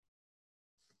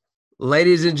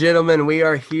Ladies and gentlemen, we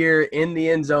are here in the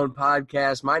End Zone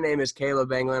podcast. My name is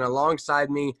Caleb England. Alongside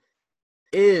me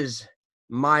is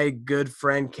my good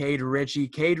friend, Cade Ritchie.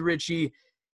 Cade Ritchie,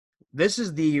 this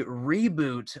is the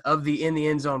reboot of the In the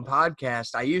End Zone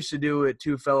podcast. I used to do it with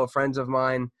two fellow friends of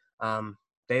mine.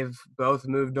 They've both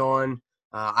moved on.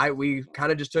 We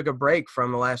kind of just took a break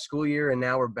from the last school year, and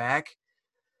now we're back.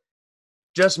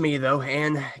 Just me, though,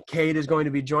 and Cade is going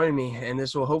to be joining me, and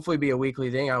this will hopefully be a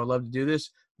weekly thing. I would love to do this.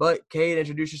 But, Cade,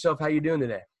 introduce yourself. How you doing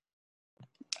today?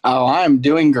 Oh, I'm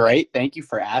doing great. Thank you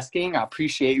for asking. I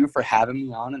appreciate you for having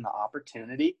me on and the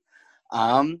opportunity.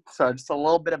 So just a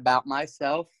little bit about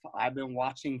myself. I've been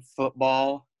watching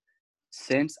football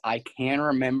since I can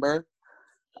remember.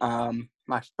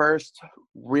 My first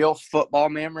real football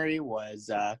memory was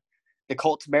the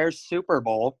Colts-Bears Super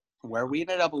Bowl, where we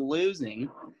ended up losing.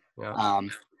 Yeah.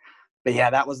 But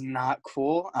yeah, that was not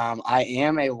cool. I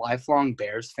am a lifelong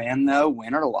Bears fan, though,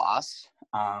 win or loss.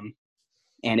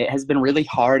 And it has been really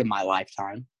hard in my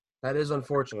lifetime. That is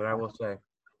unfortunate, I will say.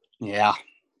 Yeah.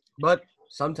 But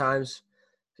sometimes,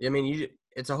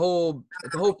 it's a whole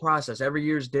process. Every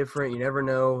year is different. You never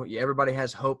know. Everybody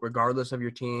has hope regardless of your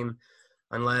team,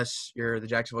 unless you're the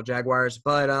Jacksonville Jaguars.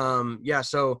 But,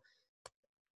 so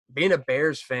being a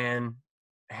Bears fan,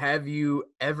 have you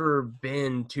ever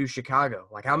been to Chicago?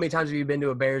 Like, how many times have you been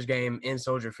to a Bears game in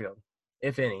Soldier Field,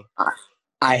 if any?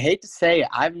 I hate to say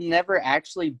I've never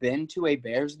actually been to a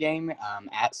Bears game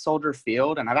at Soldier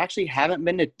Field, and I've actually haven't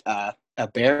been to a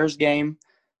Bears game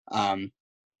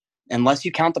unless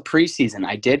you count the preseason.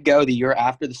 I did go the year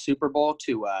after the Super Bowl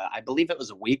to I believe it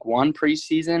was a week 1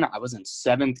 preseason. I was in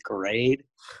 7th grade,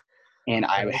 and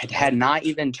I had not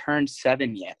even turned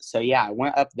 7 yet. So, yeah, I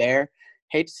went up there.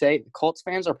 Hate to say, the Colts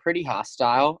fans are pretty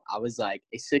hostile. I was like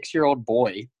a 6-year-old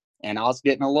boy, and I was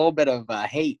getting a little bit of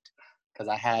hate because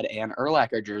I had an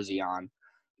Urlacher jersey on.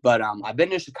 But I've been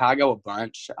to Chicago a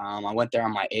bunch. I went there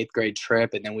on my 8th grade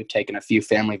trip, and then we've taken a few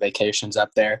family vacations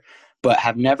up there, but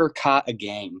have never caught a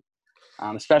game,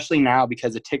 especially now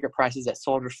because the ticket prices at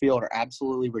Soldier Field are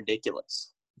absolutely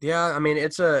ridiculous. Yeah, I mean,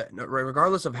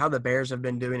 regardless of how the Bears have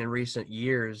been doing in recent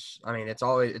years, I mean, it's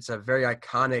a very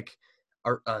iconic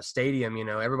stadium.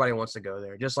 Everybody wants to go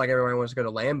there, just like everybody wants to go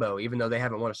to Lambeau, even though they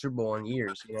haven't won a Super Bowl in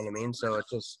years. You know what I mean? So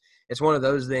it's one of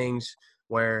those things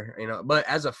where, but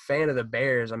as a fan of the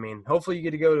Bears, I mean, hopefully you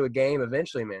get to go to a game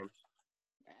eventually, man.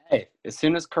 Hey, as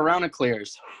soon as Corona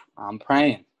clears, I'm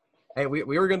praying. Hey, we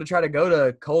were going to try to go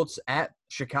to Colts at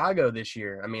Chicago this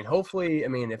year. I mean, hopefully,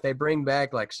 if they bring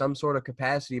back like some sort of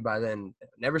capacity by then,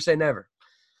 never say never.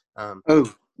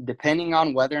 Depending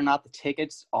on whether or not the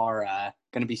tickets are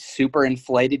going to be super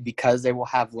inflated because they will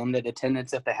have limited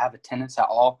attendance, if they have attendance at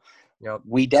all,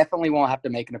 we definitely won't have to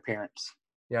make an appearance.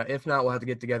 Yeah, if not, we'll have to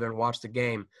get together and watch the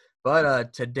game.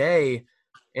 But today,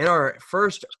 in our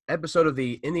first episode of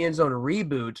the In the End Zone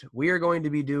reboot, we are going to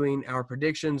be doing our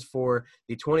predictions for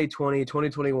the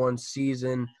 2020-2021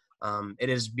 season. It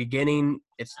is beginning.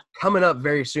 It's coming up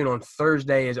very soon. On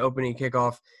Thursday is opening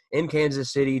kickoff in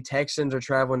Kansas City. Texans are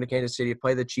traveling to Kansas City to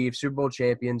play the Chiefs, Super Bowl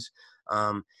champions.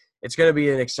 It's going to be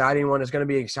an exciting one. It's going to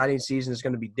be an exciting season. It's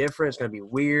going to be different. It's going to be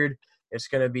weird. It's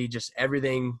going to be just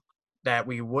everything that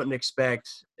we wouldn't expect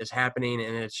is happening,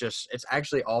 and it's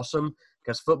actually awesome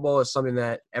because football is something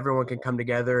that everyone can come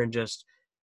together and just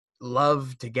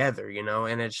love together,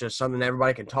 and it's just something that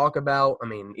everybody can talk about. I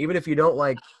mean, even if you don't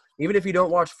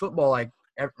watch football like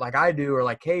I do or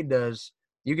like Cade does,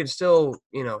 you can still,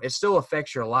 it still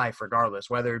affects your life regardless,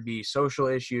 whether it be social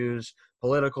issues,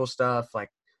 political stuff, like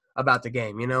about the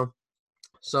game,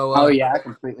 So, yeah, I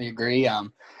completely agree.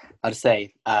 I'd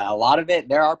say a lot of it,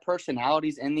 there are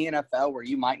personalities in the NFL where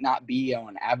you might not be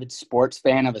an avid sports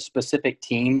fan of a specific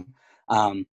team.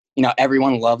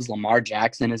 Everyone loves Lamar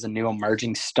Jackson as a new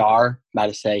emerging star. I'm about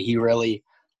to say he really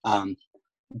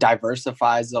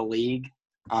diversifies the league.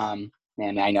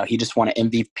 And I know he just won an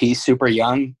MVP super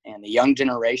young, and the young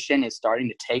generation is starting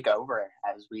to take over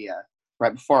as we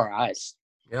right before our eyes.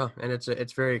 Yeah, and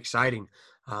it's very exciting.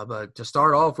 But to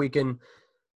start off, we can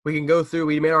go through.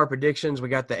 We made our predictions. We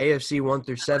got the AFC 1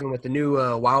 through 7 with the new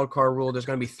wild card rule. There's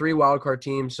going to be 3 wild card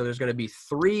teams, so there's going to be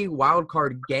 3 wild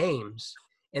card games,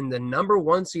 and the number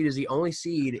 1 seed is the only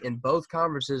seed in both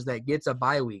conferences that gets a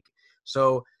bye week.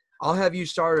 So I'll have you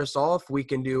start us off. We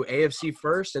can do AFC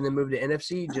first and then move to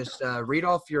NFC. Just read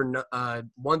off your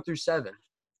 1 through 7.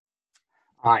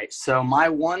 All right, so my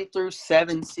 1 through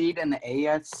 7 seed in the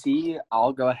AFC,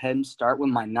 I'll go ahead and start with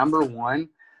my number 1.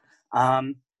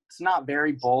 It's not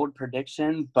very bold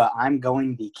prediction, but I'm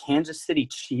going the Kansas City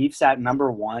Chiefs at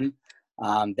number 1.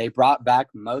 They brought back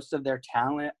most of their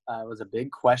talent. It was a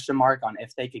big question mark on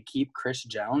if they could keep Chris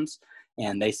Jones,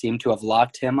 and they seem to have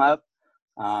locked him up.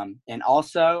 And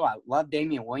also, I love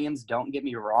Damian Williams. Don't get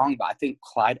me wrong, but I think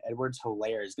Clyde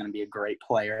Edwards-Helaire is going to be a great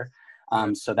player.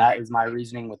 So that is my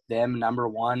reasoning with them, number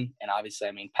one. And obviously,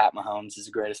 I mean, Pat Mahomes is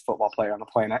the greatest football player on the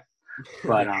planet.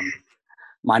 But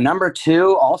my number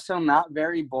two, also not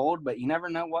very bold, but you never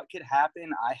know what could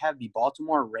happen. I have the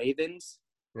Baltimore Ravens.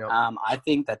 Yep. I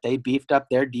think that they beefed up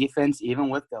their defense, even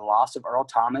with the loss of Earl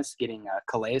Thomas, getting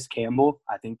Calais Campbell.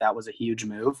 I think that was a huge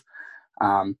move.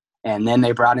 And then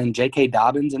they brought in J.K.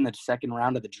 Dobbins in the second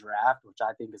round of the draft, which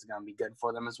I think is going to be good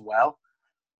for them as well.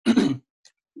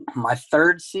 My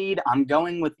third seed, I'm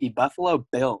going with the Buffalo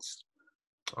Bills.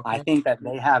 Okay. I think that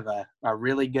they have a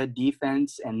really good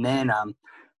defense. And then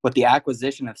with the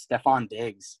acquisition of Stephon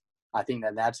Diggs, I think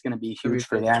that that's going to be huge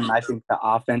for them. I think the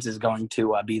offense is going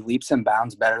to be leaps and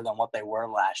bounds better than what they were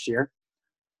last year.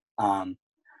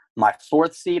 My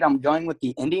fourth seed, I'm going with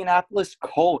the Indianapolis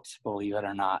Colts, believe it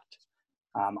or not.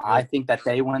 I think that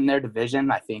they win their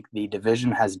division. I think the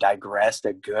division has digressed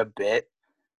a good bit.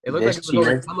 It looked like it was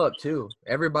on the come up too.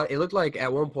 It looked like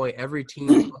at one point every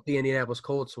team, the Indianapolis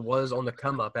Colts, was on the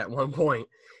come up at one point.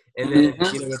 And then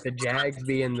with the Jags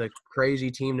being the crazy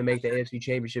team to make the AFC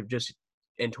Championship just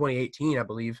in 2018, I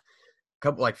believe,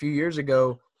 a few years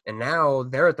ago, and now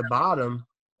they're at the bottom.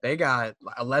 They got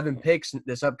 11 picks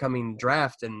this upcoming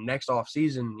draft and next off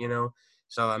season.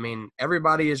 So I mean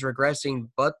everybody is regressing,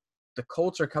 but the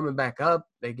Colts are coming back up.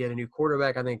 They get a new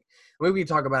quarterback. I think maybe we can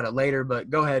talk about it later,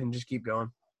 but go ahead and just keep going.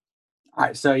 All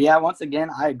right, so yeah, once again,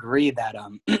 I agree that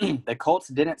the Colts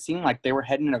didn't seem like they were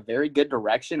heading in a very good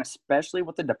direction, especially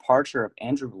with the departure of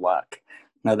Andrew Luck.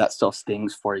 I know that still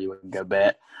stings for you a good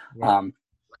bit. Yeah.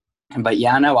 But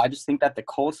yeah, no, I just think that the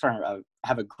Colts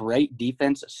have a great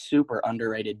defense, a super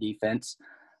underrated defense,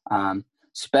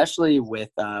 especially with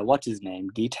what's his name,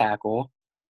 D tackle,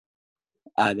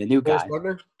 the new guy,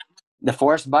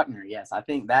 DeForest Buckner. Yes, I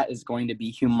think that is going to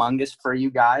be humongous for you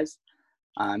guys.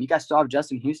 You guys still have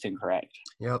Justin Houston, correct?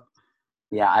 Yep.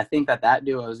 Yeah, I think that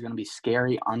duo is going to be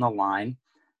scary on the line.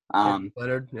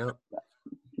 Leonard, yep.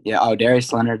 Yeah,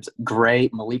 Darius Leonard's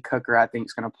great. Malik Hooker, I think,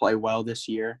 is going to play well this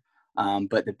year.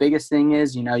 But the biggest thing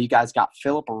is, you guys got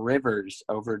Phillip Rivers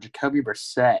over Jacoby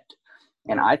Brissett,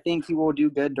 and I think he will do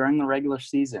good during the regular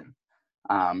season.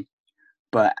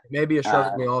 But maybe a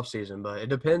struggle in the offseason, but it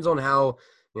depends on how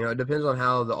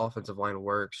the offensive line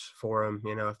works for him.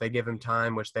 If they give him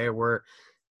time, which they were,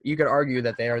 you could argue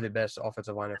that they are the best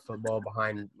offensive line in football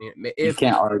behind. You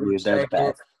can't argue they're the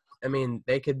best. I mean,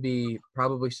 they could be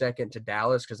probably second to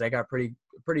Dallas because they got pretty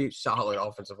solid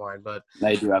offensive line. But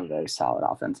they do have a very solid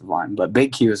offensive line. But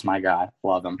Big Q is my guy.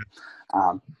 Love him.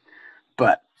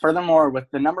 But furthermore, with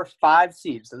the number 5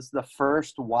 seeds, this is the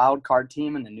first wild card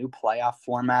team in the new playoff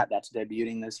format that's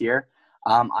debuting this year.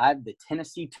 I have the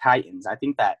Tennessee Titans. I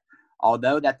think that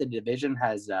although that the division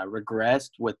has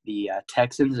regressed with the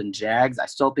Texans and Jags, I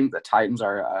still think the Titans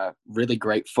are a really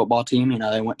great football team.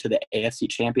 They went to the AFC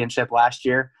Championship last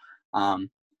year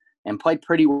and played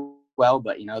pretty well,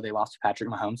 but, they lost to Patrick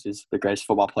Mahomes, who's the greatest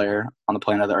football player on the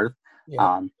planet of the earth.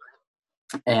 Yeah.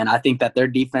 And I think that their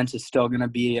defense is still going to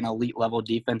be an elite level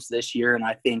defense this year. And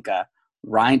I think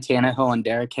Ryan Tannehill and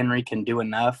Derrick Henry can do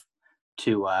enough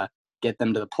to get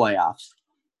them to the playoffs.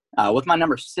 With my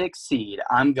number 6 seed,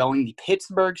 I'm going the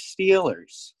Pittsburgh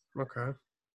Steelers. Okay.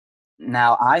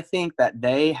 Now, I think that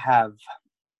they have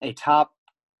a top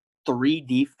 3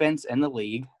 defense in the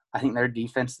league. I think their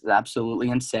defense is absolutely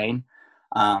insane.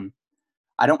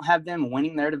 I don't have them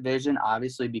winning their division,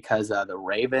 obviously, because the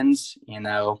Ravens,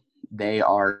 they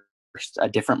are a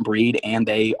different breed, and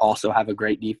they also have a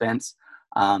great defense.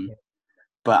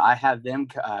 But I have them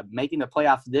making the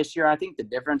playoffs this year. I think the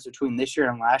difference between this year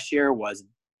and last year was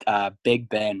Big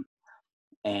Ben.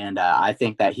 And I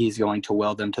think that he's going to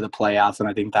will them to the playoffs, and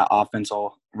I think that offense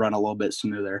will run a little bit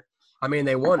smoother. I mean,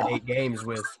 they won 8 games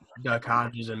with Duck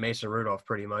Hodges and Mason Rudolph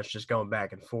pretty much just going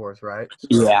back and forth, right?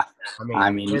 So, yeah.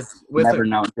 I mean with never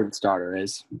know what the starter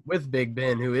is. With Big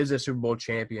Ben, who is a Super Bowl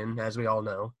champion, as we all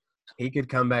know, he could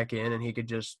come back in and he could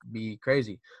just be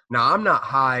crazy. Now, I'm not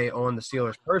high on the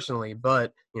Steelers personally,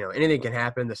 but, anything can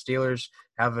happen. The Steelers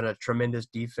having a tremendous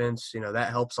defense, that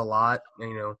helps a lot.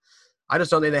 I just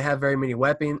don't think they have very many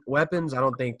weapons. I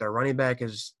don't think their running back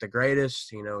is the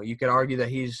greatest. You could argue that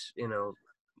he's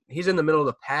in the middle of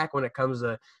the pack when it comes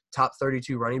to top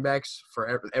 32 running backs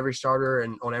for every starter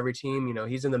and on every team.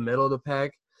 He's in the middle of the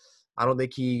pack. I don't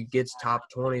think he gets top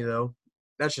 20, though.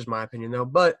 That's just my opinion, though.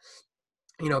 But,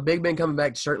 Big Ben coming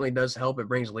back certainly does help. It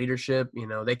brings leadership.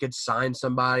 They could sign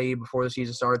somebody before the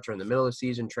season starts or in the middle of the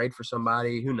season, trade for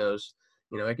somebody. Who knows?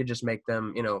 It could just make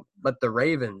them, but the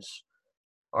Ravens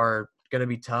are going to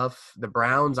be tough. The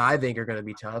Browns, I think, are going to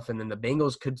be tough. And then the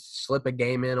Bengals could slip a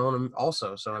game in on them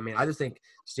also. So, I mean, I just think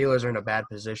Steelers are in a bad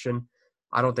position.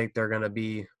 I don't think they're going to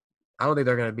be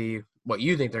what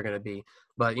you think they're going to be.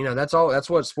 But, that's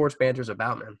what sports banter is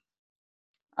about, man.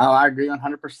 Oh, I agree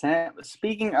 100%.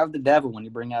 Speaking of the devil, when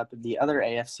you bring up the other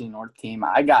AFC North team,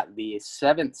 I got the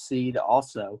 7th seed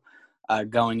also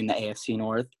going in the AFC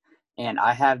North, and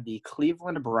I have the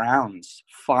Cleveland Browns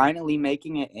finally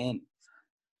making it in.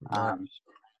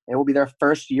 It will be their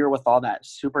first year with all that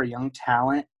super young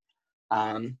talent,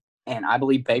 and I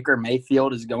believe Baker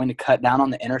Mayfield is going to cut down on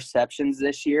the interceptions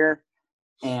this year.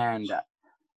 And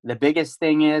the biggest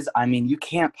thing is, I mean, you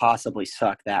can't possibly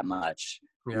suck that much.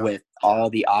 Yeah. With all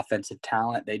the offensive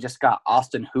talent. They just got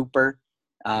Austin Hooper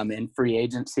in free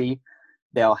agency.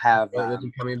 They'll have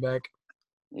coming back.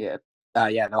 Yeah.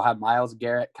 They'll have Myles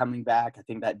Garrett coming back. I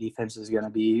think that defense is going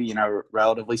to be,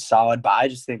 relatively solid. But I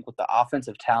just think with the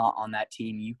offensive talent on that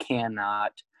team, you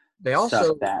cannot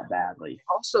suck that badly. They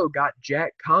also got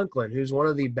Jack Conklin, who's one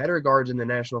of the better guards in the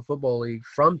National Football League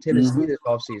from Tennessee this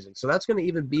offseason. So that's going to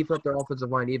even beef up their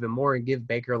offensive line even more and give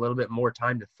Baker a little bit more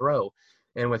time to throw.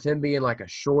 And with him being like a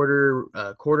shorter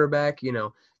quarterback,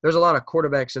 there's a lot of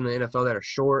quarterbacks in the NFL that are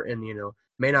short and,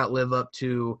 may not live up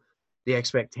to the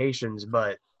expectations.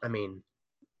 But, I mean,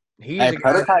 he's a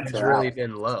guy that's really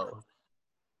been low.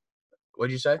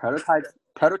 What'd you say?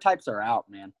 Prototypes are out,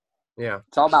 man. Yeah.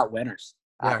 It's all about winners.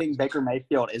 Yeah. I think Baker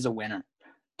Mayfield is a winner,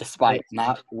 despite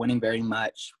not winning very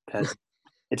much because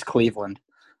it's Cleveland.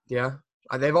 Yeah.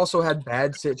 They've also had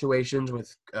bad situations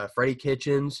with Freddie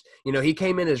Kitchens. He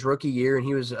came in his rookie year and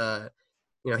he was,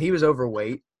 he was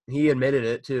overweight. He admitted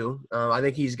it too. I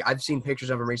think I've seen pictures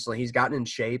of him recently. He's gotten in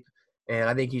shape, and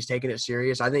I think he's taken it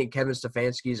serious. I think Kevin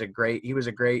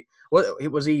Stefanski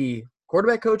what was he,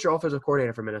 quarterback coach or offensive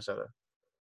coordinator for Minnesota?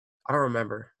 I don't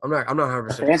remember. I'm not 100%.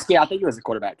 Stefanski, I think he was a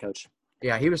quarterback coach.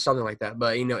 Yeah, he was something like that.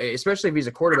 But especially if he's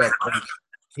a quarterback coach,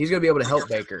 he's going to be able to help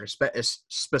Baker,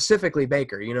 specifically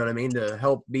Baker, you know what I mean, to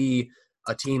help be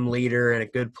a team leader and a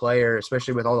good player,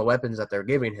 especially with all the weapons that they're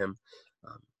giving him.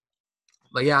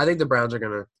 But, yeah, I think the Browns are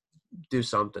going to do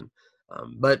something.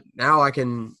 But now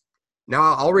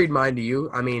I'll read mine to you.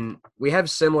 I mean, we have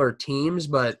similar teams,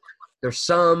 but there's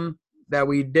some that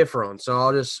we differ on. So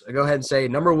I'll just go ahead and say,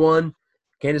 number 1,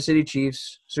 Kansas City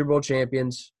Chiefs, Super Bowl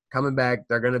champions, coming back.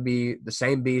 They're going to be the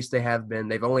same beast they have been.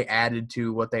 They've only added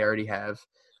to what they already have.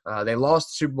 They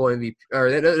lost Super Bowl MVP, or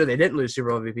they didn't lose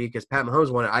Super Bowl MVP because Pat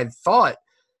Mahomes won it. I thought.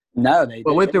 No, they.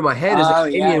 What went through my head is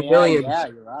that Damian Williams. Yeah,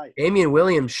 you're right. Damian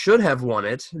Williams should have won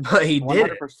it, but he 100%.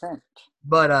 didn't.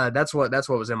 But that's what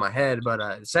was in my head.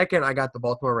 But second, I got the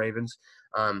Baltimore Ravens.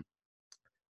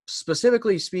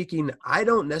 Specifically speaking, I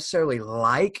don't necessarily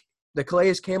like the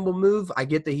Calais Campbell move. I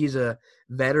get that he's a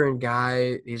veteran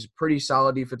guy. He's a pretty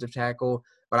solid defensive tackle,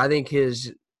 but I think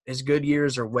his good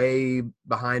years are way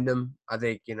behind him. I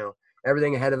think,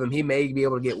 everything ahead of him, he may be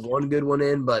able to get one good one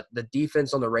in, but the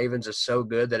defense on the Ravens is so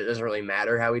good that it doesn't really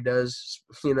matter how he does,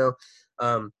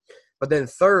 But then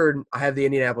third, I have the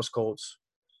Indianapolis Colts.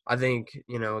 I think,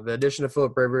 the addition of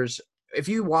Phillip Rivers, if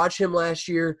you watch him last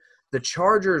year, the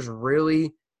Chargers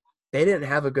they didn't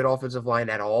have a good offensive line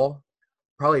at all.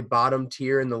 Probably bottom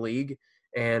tier in the league.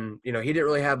 And, he didn't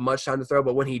really have much time to throw,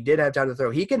 but when he did have time to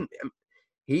throw, he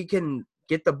can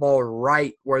get the ball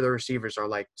right where the receivers are,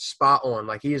 like spot on.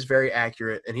 Like he is very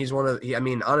accurate. And he's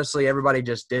honestly, everybody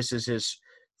just disses his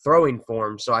throwing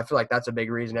form. So I feel like that's a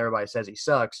big reason everybody says he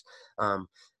sucks,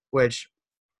 which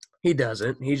he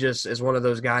doesn't. He just is one of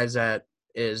those guys that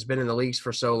has been in the leagues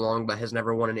for so long, but has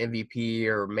never won an MVP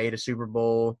or made a Super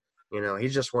Bowl.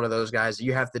 He's just one of those guys that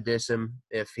you have to diss him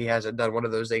if he hasn't done one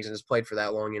of those things and has played for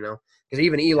that long, because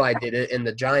even Eli did it and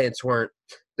the Giants weren't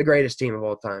the greatest team of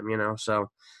all time, so.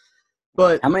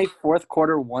 But how many fourth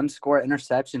quarter one-score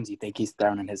interceptions do you think he's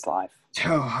thrown in his life?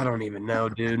 Oh, I don't even know,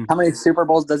 dude. How many Super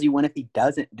Bowls does he win if he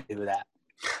doesn't do that?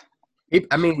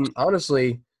 I mean,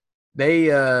 honestly, they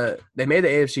made the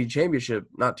AFC Championship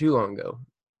not too long ago.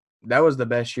 That was the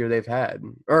best year they've had.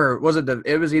 Or was it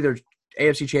it was either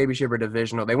AFC Championship or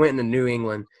divisional. They went into New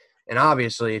England, and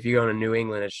obviously if you go into New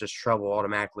England, it's just trouble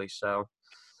automatically. So,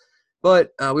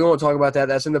 but we won't talk about that.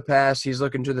 That's in the past. He's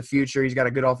looking to the future. He's got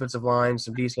a good offensive line,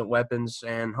 some decent weapons,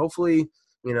 and hopefully,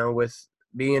 with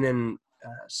being in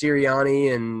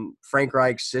Sirianni and Frank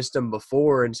Reich's system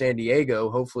before in San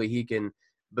Diego, hopefully he can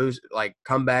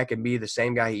come back and be the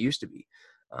same guy he used to be.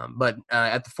 But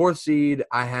at the 4th seed,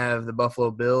 I have the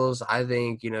Buffalo Bills. I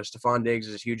think, Stephon Diggs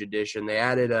is a huge addition. They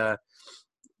added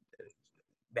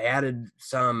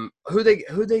some – who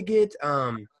they get?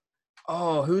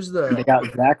 Oh, who's They the got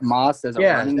Zach Moss as a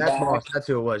yeah, running Zach back. Moss. That's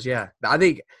who it was. Yeah, I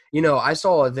think I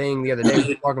saw a thing the other day. We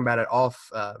were talking about it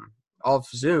off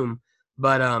Zoom,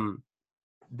 but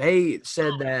they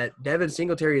said that Devin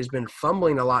Singletary has been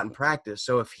fumbling a lot in practice.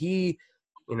 So if he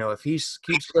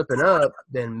keeps slipping up,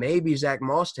 then maybe Zach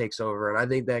Moss takes over, and I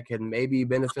think that could maybe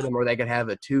benefit him, or they could have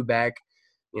a two-back,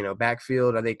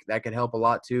 backfield. I think that could help a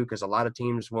lot too, because a lot of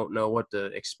teams won't know what to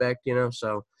expect.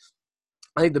 So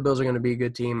I think the Bills are going to be a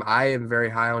good team. I am very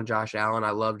high on Josh Allen.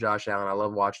 I love Josh Allen. I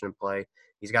love watching him play.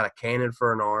 He's got a cannon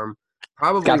for an arm, He's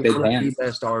probably got big one of the hands.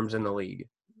 best arms in the league.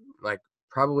 Like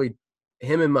probably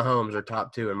him and Mahomes are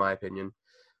top two in my opinion.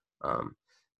 Um,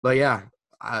 but yeah,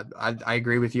 I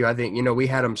agree with you. I think we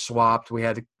had them swapped.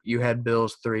 You had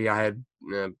Bills 3, I had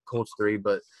Colts 3,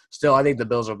 but still I think the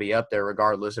Bills will be up there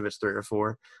regardless if it's 3 or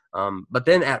 4. But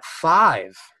then at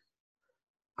 5,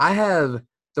 I have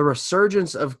the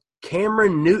resurgence of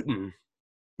Cameron Newton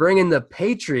bringing the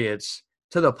Patriots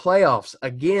to the playoffs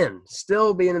again,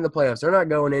 still being in the playoffs. They're not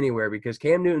going anywhere because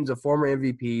Cam Newton's a former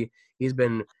MVP. He's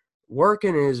been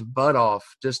working his butt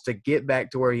off just to get back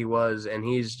to where he was, and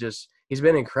he's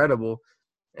been incredible.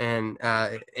 And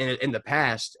in the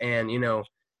past, and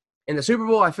in the Super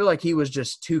Bowl, I feel like he was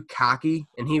just too cocky,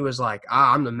 and he was like,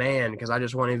 I'm the man because I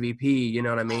just won MVP. You know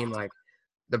what I mean? Like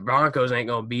the Broncos ain't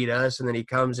gonna beat us, and then he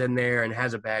comes in there and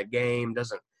has a bad game.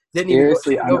 Seriously Didn't go for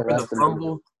the underestimated.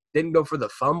 fumble. Didn't go for the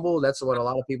fumble. That's what a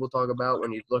lot of people talk about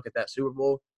when you look at that Super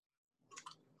Bowl.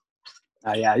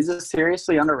 Yeah, he's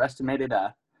seriously underestimated.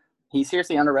 He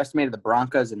seriously underestimated the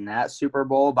Broncos in that Super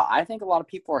Bowl, but I think a lot of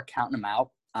people are counting him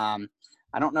out.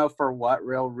 I don't know for what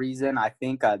real reason. I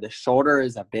think the shoulder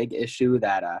is a big issue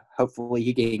that hopefully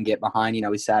he can get behind.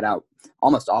 He sat out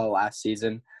almost all of last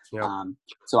season. Yep.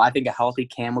 So I think a healthy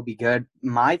Cam will be good.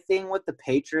 My thing with the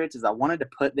Patriots is I wanted to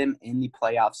put them in the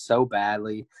playoffs so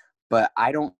badly, but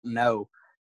I don't know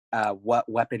what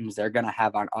weapons they're going to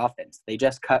have on offense. They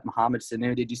just cut Mohamed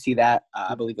Sanu. Did you see that?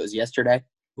 I believe it was yesterday.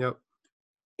 Yep.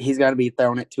 He's going to be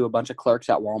throwing it to a bunch of clerks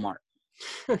at Walmart.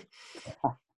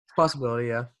 Possibility,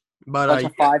 yeah. But bunch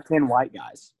of 5'10" white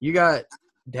guys. You got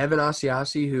Devin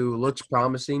Asiasi, who looks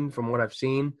promising from what I've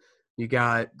seen. You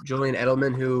got Julian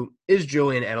Edelman, who is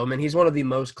Julian Edelman. He's one of the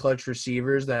most clutch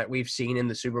receivers that we've seen in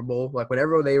the Super Bowl. Like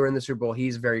whenever they were in the Super Bowl,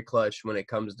 he's very clutch when it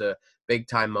comes to big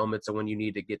time moments and when you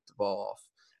need to get the ball off.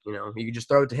 You can just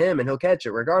throw it to him and he'll catch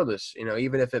it regardless.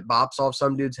 Even if it bops off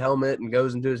some dude's helmet and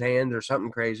goes into his hand or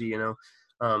something crazy.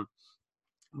 But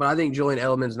I think Julian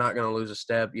Edelman's not going to lose a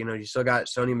step. You still got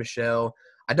Sony Michel.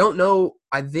 I don't know.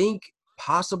 I think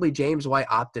possibly James White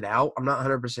opted out. I'm not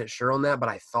 100% sure on that, but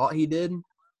I thought he did.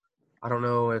 I don't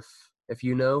know if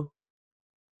you know.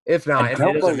 If not, it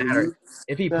doesn't matter.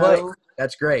 If he plays,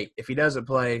 that's great. If he doesn't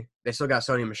play, they still got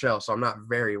Sony Michel, so I'm not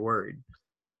very worried.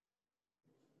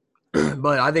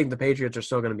 But I think the Patriots are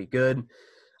still going to be good.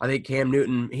 I think Cam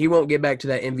Newton, he won't get back to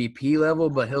that MVP level,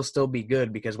 but he'll still be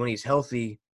good because when he's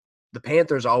healthy, the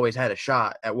Panthers always had a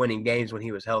shot at winning games when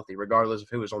he was healthy, regardless of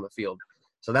who was on the field.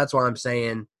 So that's why I'm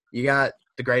saying you got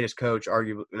the greatest coach,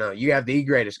 arguably. No, you have the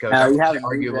greatest coach.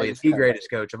 Arguably the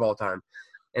greatest coach of all time.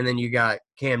 And then you got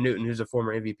Cam Newton, who's a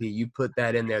former MVP. You put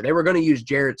that in there. They were going to use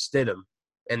Jarrett Stidham,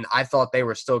 and I thought they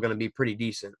were still going to be pretty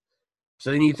decent.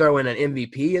 So then you throw in an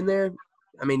MVP in there.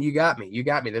 I mean, you got me.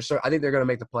 I think they're going to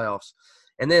make the playoffs.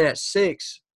 And then at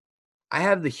 6, I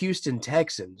have the Houston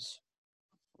Texans.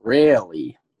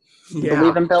 Really? You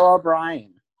believe in Bill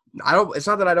O'Brien? It's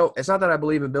not that I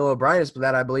believe in Bill O'Brien. It's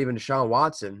that I believe in Deshaun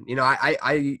Watson.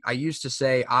 I used to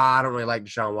say I don't really like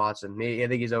Deshaun Watson. I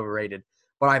think he's overrated.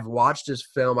 But I've watched his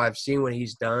film. I've seen what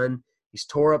he's done. He's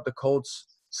tore up the Colts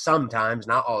sometimes,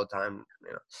 not all the time.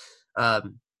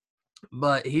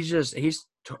 But he's just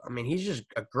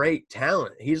a great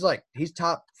talent. He's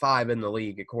top 5 in the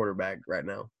league at quarterback right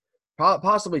now,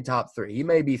 possibly top 3. He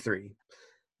may be 3,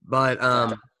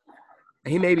 but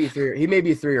he may be 3. He may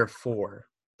be 3 or 4.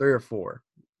 3 or 4.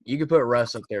 You could put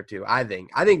Russ up there too. I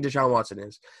think Deshaun Watson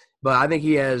is, but I think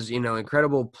he has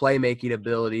incredible playmaking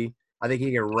ability. I think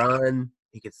he can run.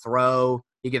 He could throw.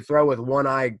 He could throw with one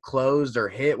eye closed or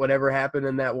hit whatever happened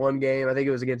in that one game. I think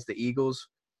it was against the Eagles.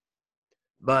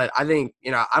 But I think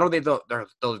I don't think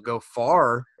they'll go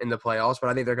far in the playoffs, but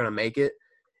I think they're going to make it.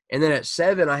 And then at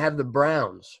 7, I have the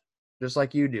Browns, just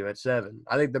like you do at 7.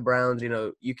 I think the Browns.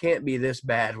 You can't be this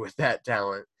bad with that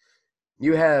talent.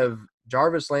 You have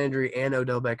Jarvis Landry and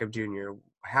Odell Beckham Jr.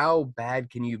 How bad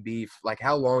can you be? Like,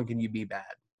 how long can you be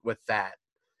bad with that?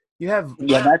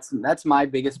 That's my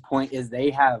biggest point is they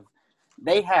have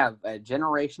a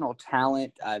generational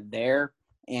talent there,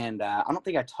 and I don't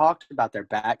think I talked about their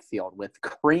backfield with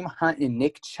Kareem Hunt and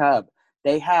Nick Chubb.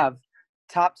 They have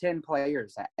top 10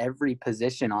 players at every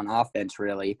position on offense,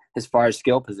 really, as far as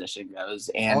skill position goes.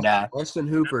 And Austin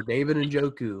Hooper, David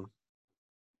Njoku.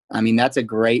 I mean, that's a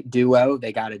great duo.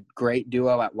 They got a great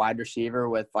duo at wide receiver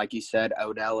with, like you said,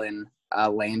 Odell and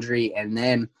Landry. And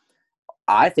then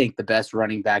I think the best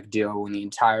running back duo in the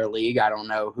entire league. I don't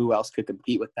know who else could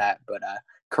compete with that, but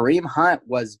Kareem Hunt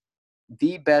was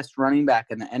the best running back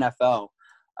in the NFL.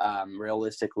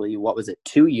 Realistically, what was it,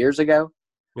 2 years ago?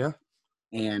 Yeah.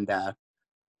 And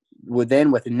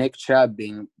with Nick Chubb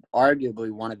being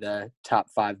arguably one of the top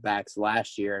 5 backs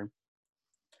last year.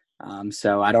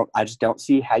 So I just don't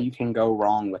see how you can go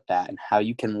wrong with that and how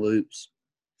you can lose.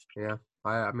 Yeah,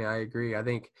 I mean, I agree. I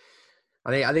think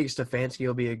Stefanski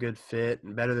will be a good fit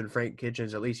and better than Frank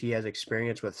Kitchens. At least he has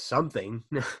experience with something.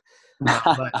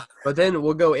 But then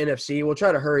we'll go NFC. We'll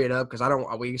try to hurry it up because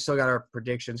we still got our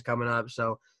predictions coming up.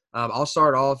 So I'll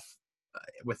start off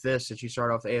with this since you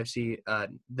start off the AFC.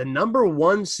 The number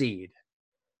 1 seed,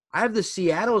 I have the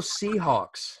Seattle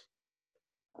Seahawks.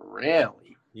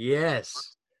 Really?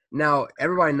 Yes. Now,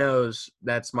 everybody knows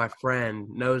that's my friend,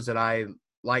 knows that I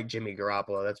like Jimmy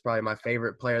Garoppolo. That's probably my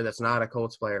favorite player that's not a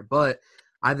Colts player. But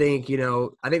I think, the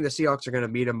Seahawks are going to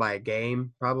beat them by a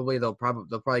game. Probably they'll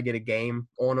probably get a game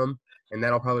on them, and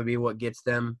that'll probably be what gets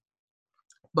them.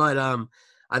 But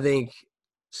I think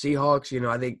Seahawks,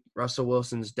 I think Russell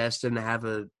Wilson's destined to have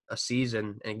a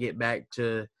season and get back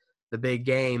to the big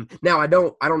game. Now,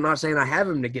 I'm not saying I have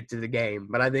him to get to the game,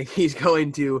 but I think he's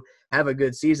going to have a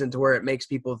good season to where it makes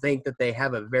people think that they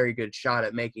have a very good shot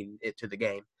at making it to the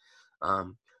game.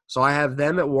 So I have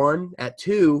them at 1. At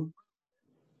 2,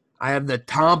 I have the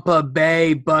Tampa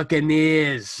Bay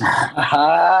Buccaneers.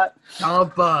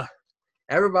 Tampa.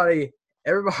 Everybody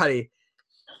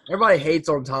hates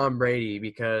on Tom Brady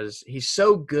because he's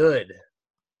so good.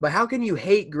 But how can you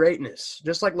hate greatness?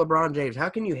 Just like LeBron James, how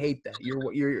can you hate that?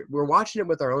 We're watching it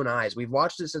with our own eyes. We've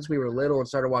watched it since we were little and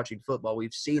started watching football.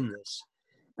 We've seen this.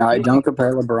 All right, don't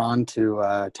compare LeBron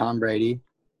to Tom Brady,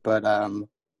 but I'm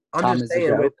Tom just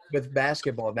saying with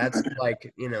basketball, that's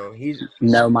like, he's –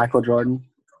 No Michael Jordan?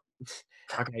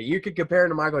 Okay, you could compare him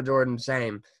to Michael Jordan,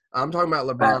 same. I'm talking about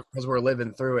LeBron because we're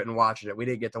living through it and watching it. We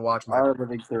didn't get to watch Michael. We're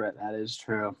living through it. That is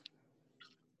true.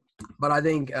 But I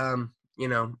think,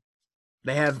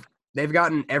 they've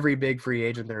gotten every big free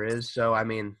agent there is. So, I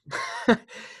mean,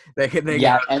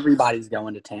 everybody's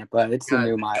going to Tampa. It's the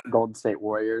new Golden State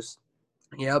Warriors.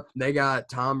 Yep, they got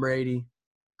Tom Brady.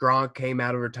 Gronk came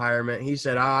out of retirement. He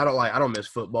said, I don't miss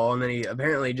football. And then he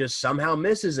apparently just somehow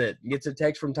misses it. Gets a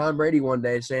text from Tom Brady one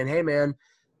day saying, hey, man,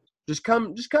 just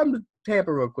come to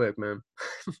Tampa real quick, man.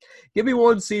 Give me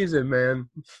 1 season, man.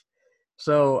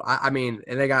 So, I mean,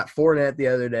 and they got Fournette the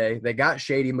other day. They got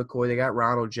Shady McCoy. They got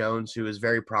Ronald Jones, who is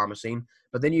very promising.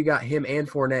 But then you got him and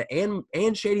Fournette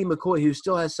and Shady McCoy, who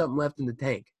still has something left in the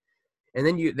tank. And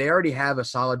then they already have a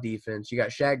solid defense. You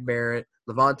got Shaq Barrett,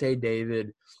 Levante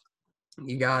David.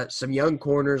 You got some young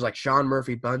corners like Sean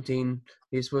Murphy-Bunting.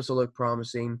 He's supposed to look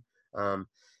promising. And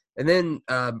then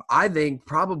I think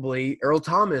probably Earl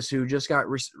Thomas, who just got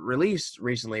released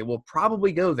recently, will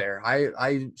probably go there.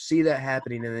 I see that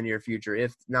happening in the near future,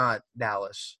 if not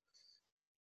Dallas.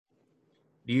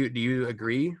 Do you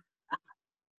agree?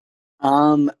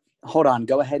 Hold on.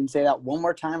 Go ahead and say that one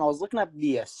more time. I was looking up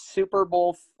the Super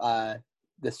Bowl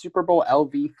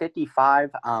LV 55.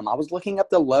 I was looking up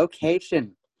the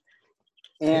location.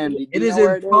 And it is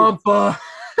in Tampa.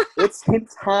 It's in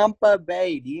Tampa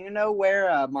Bay. Do you know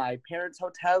where my parents'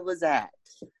 hotel is at?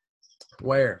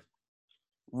 Where?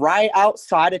 Right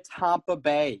outside of Tampa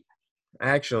Bay.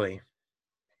 Actually.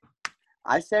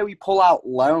 I say we pull out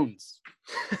loans.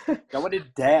 Go into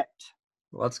debt.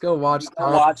 Let's go watch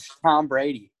Tom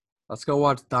Brady. Let's go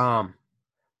watch Tom.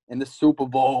 In the Super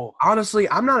Bowl. Honestly,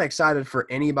 I'm not excited for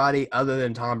anybody other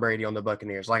than Tom Brady on the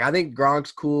Buccaneers. Like, I think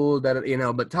Gronk's cool,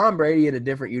 but Tom Brady in a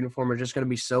different uniform is just going to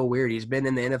be so weird. He's been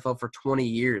in the NFL for 20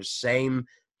 years, same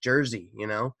jersey,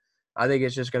 I think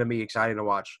it's just going to be exciting to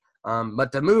watch.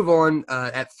 But to move on,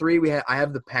 at 3, I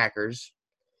have the Packers.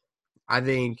 I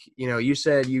think, you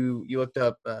said you looked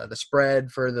up the spread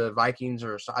for the Vikings,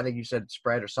 or I think you said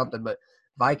spread or something, but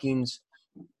Vikings –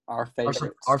 Our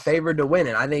favorite to win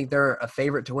it. I think they're a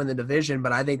favorite to win the division,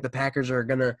 but I think the Packers are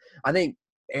going to – I think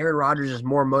Aaron Rodgers is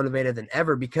more motivated than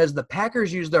ever because the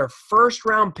Packers used their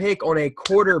first-round pick on a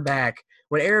quarterback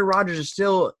when Aaron Rodgers is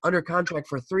still under contract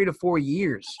for 3 to 4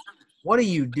 years. What are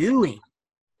you doing?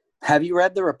 Have you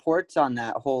read the reports on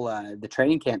that whole the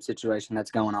training camp situation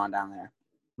that's going on down there?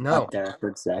 No. Up there, I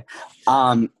would say.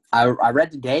 I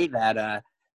read today that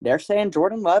they're saying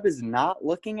Jordan Love is not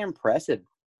looking impressive.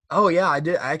 Oh, yeah, I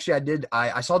did. Actually, I did.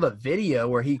 I saw the video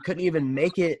where he couldn't even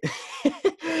make it.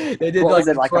 They did What was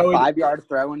it, the like a throw 5-yard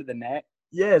throw into the net?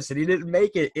 Yes, and he didn't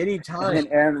make it any And time. then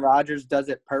Aaron Rodgers does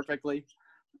it perfectly.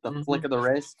 The Mhm. flick of the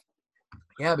wrist.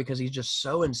 Yeah, because he's just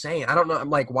so insane. I don't know. I'm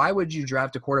like, why would you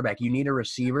draft a quarterback? You need a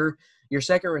receiver. Your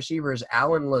second receiver is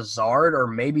Alan Lazard or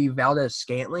maybe Valdez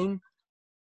Scantling.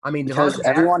 I mean, Because Devontae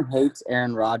everyone hates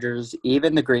Aaron Rodgers,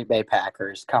 even the Green Bay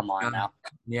Packers. Come on now.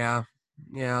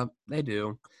 Yeah, they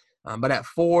do. But at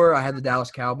 4, I had the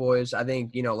Dallas Cowboys. I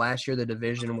think, last year the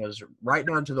division was right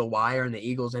down to the wire, and the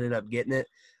Eagles ended up getting it.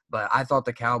 But I thought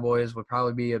the Cowboys would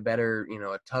probably be a better,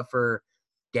 a tougher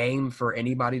game for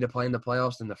anybody to play in the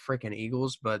playoffs than the freaking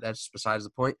Eagles. But that's besides the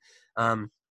point. And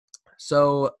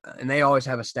they always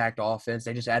have a stacked offense.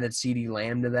 They just added CeeDee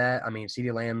Lamb to that. I mean,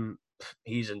 CeeDee Lamb,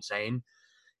 he's insane.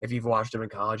 If you've watched him in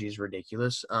college, he's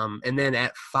ridiculous. And then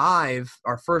at 5,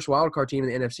 our first wildcard team in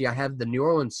the NFC, I have the New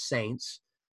Orleans Saints.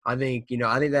 I think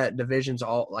that division's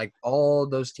all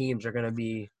those teams are going to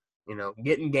be,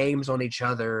 getting games on each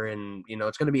other. And,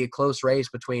 it's going to be a close race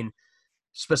between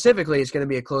 – specifically, it's going to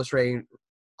be a close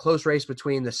race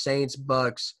between the Saints,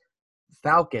 Bucks,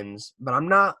 Falcons. But I'm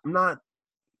not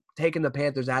taking the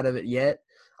Panthers out of it yet.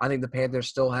 I think the Panthers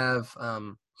still have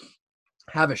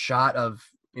a shot of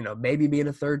 – maybe being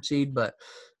a 3rd seed, but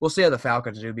we'll see how the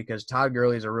Falcons do because Todd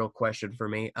Gurley is a real question for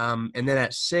me. And then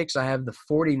at 6, I have the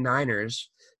 49ers,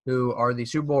 who are the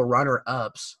Super Bowl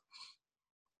runner-ups.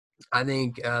 I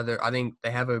think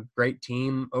they have a great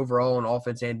team overall on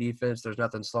offense and defense. There's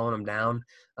nothing slowing them down.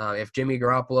 If Jimmy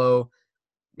Garoppolo,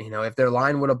 if their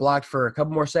line would have blocked for a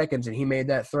couple more seconds and he made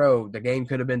that throw, the game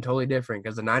could have been totally different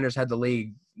because the Niners had the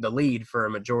lead for a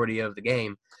majority of the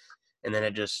game. And then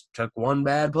it just took one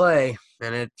bad play,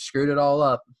 and it screwed it all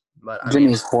up. But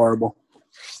Jimmy's horrible.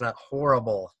 It's not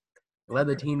horrible. Led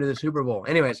the team to the Super Bowl.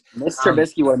 Anyways.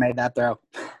 Trubisky would have made that throw.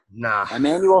 Nah.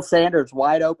 Emmanuel Sanders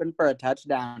wide open for a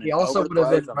touchdown. He also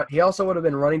would have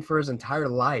been running for his entire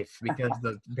life because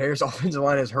the Bears' offensive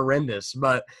line is horrendous.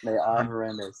 But they are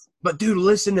horrendous. But, dude,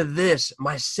 listen to this.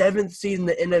 My 7th seed in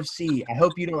the NFC. I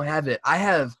hope you don't have it. I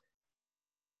have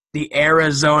the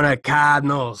Arizona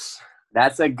Cardinals.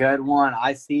 That's a good one.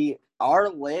 I see our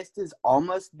list is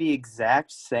almost the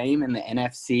exact same in the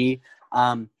NFC,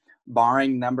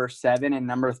 barring number 7 and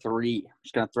number 3. I'm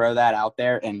just going to throw that out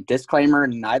there. And disclaimer,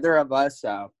 neither of us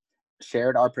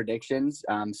shared our predictions.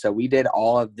 So we did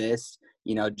all of this,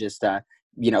 just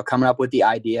coming up with the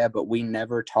idea, but we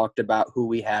never talked about who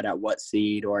we had at what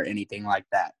seed or anything like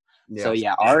that. Yeah. So,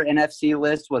 our NFC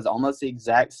list was almost the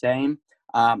exact same.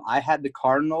 I had the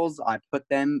Cardinals. I put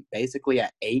them basically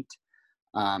at 8.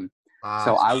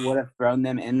 So I would have thrown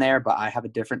them in there, but I have a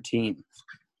different team.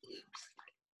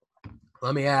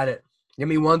 Let me add it. Give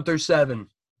me 1 through 7.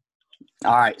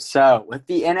 All right. So with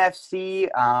the NFC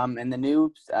and the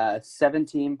new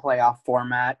 7-team playoff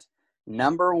format,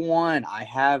 number 1, I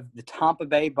have the Tampa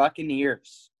Bay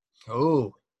Buccaneers.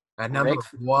 Oh, at number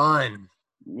 1.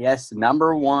 Yes,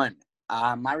 number 1.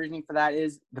 My reasoning for that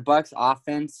is the Bucs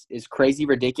offense is crazy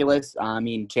ridiculous. I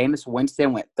mean, Jameis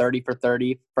Winston went 30 for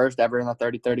 30, first ever in the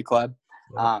 30-30 club.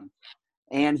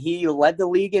 And he led the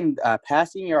league in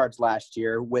passing yards last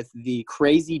year with the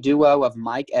crazy duo of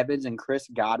Mike Evans and Chris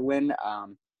Godwin.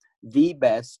 The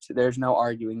best, there's no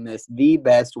arguing this, the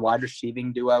best wide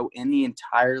receiving duo in the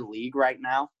entire league right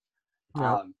now.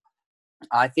 Yeah.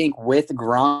 I think with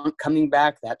Gronk coming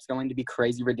back, that's going to be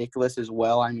crazy ridiculous as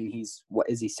well. I mean, he's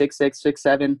 6'6", 6'7"?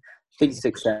 I think he's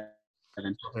 6'7".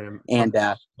 And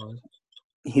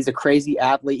he's a crazy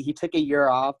athlete. He took a year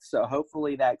off, so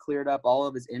hopefully that cleared up all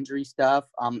of his injury stuff.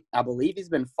 I believe he's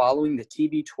been following the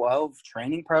TB12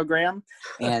 training program,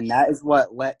 and that is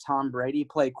what let Tom Brady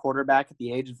play quarterback at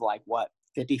the age of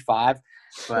 55.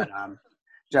 But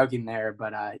joking there,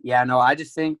 but I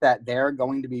just think that they're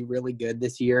going to be really good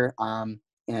this year.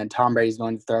 And Tom Brady's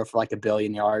going to throw for 1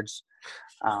 billion yards.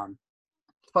 It's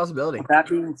a possibility. With that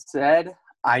being said,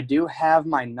 I do have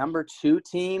my number 2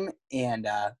 team, and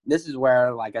this is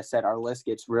where, like I said, our list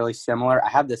gets really similar. I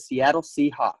have the Seattle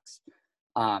Seahawks.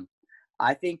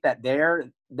 I think that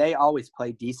they always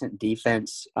play decent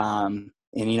defense, and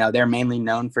they're mainly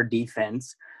known for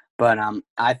defense. But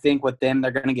I think with them,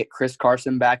 they're going to get Chris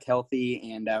Carson back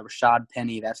healthy and Rashad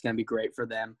Penny. That's going to be great for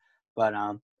them. But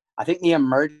I think the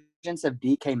emergence of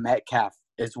DK Metcalf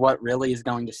is what really is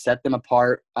going to set them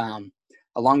apart,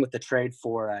 along with the trade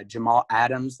for Jamal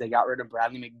Adams. They got rid of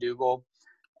Bradley McDougald,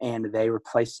 and they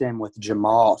replaced him with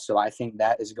Jamal. So I think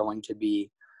that is going to be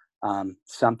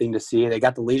something to see. They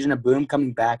got the Legion of Boom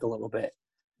coming back a little bit.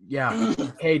 Yeah.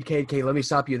 Cade, let me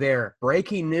stop you there.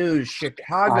 Breaking news,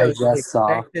 Chicago is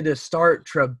expected to start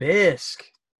Trubisky.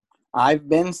 I've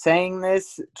been saying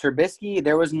this. Trubisky,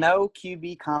 there was no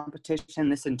QB competition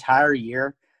this entire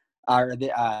year.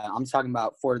 I'm talking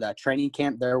about for the training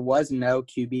camp. There was no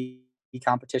QB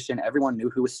competition. Everyone knew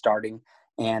who was starting,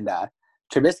 and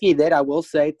Trubisky did. I will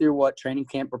say, through what training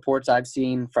camp reports I've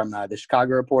seen from the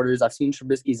Chicago reporters, I've seen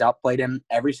Trubisky's outplayed him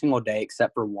every single day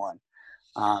except for one.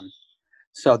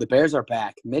 So the Bears are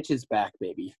back. Mitch is back,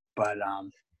 baby. But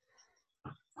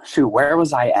shoot, where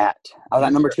was I at? I was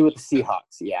at number 2 with the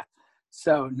Seahawks. Yeah.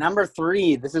 So number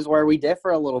 3, this is where we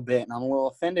differ a little bit, and I'm a little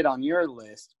offended on your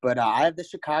list, but I have the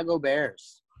Chicago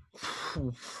Bears.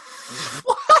 All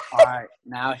right,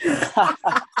 now,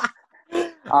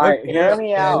 all right, hear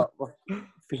me out.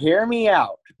 Hear me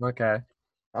out. Okay.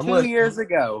 2 years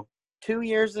ago,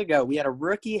 we had a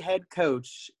rookie head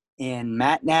coach in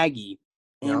Matt Nagy,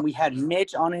 and we had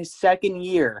Mitch on his second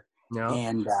year. Yep.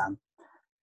 And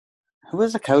who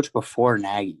was the coach before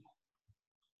Nagy?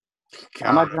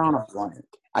 I'm not drawing a blank.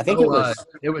 I think it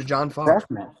was John Fox.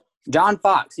 freshman. John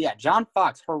Fox, yeah, John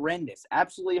Fox, horrendous,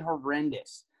 absolutely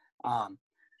horrendous.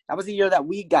 That was the year that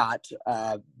we got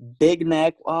Big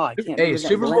Neck. Oh, I can't. Hey,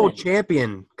 Super Bowl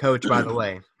champion coach, by the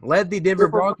way, led the Denver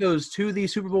Broncos to the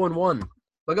Super Bowl and won.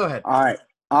 But go ahead. All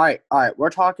right. We're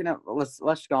talking. Let's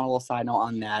go on a little side note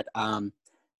on that.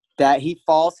 That he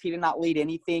did not lead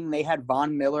anything. They had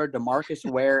Von Miller, DeMarcus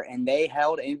Ware, and they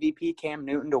held MVP Cam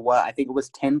Newton to what? I think it was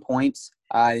 10 points.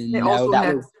 They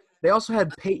also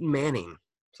had Peyton Manning.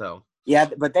 So yeah,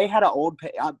 but they had an old.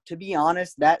 To be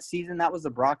honest, that season that was the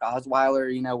Brock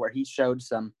Osweiler, where he showed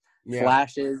some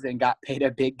flashes and got paid a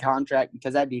big contract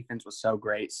because that defense was so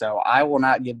great. So I will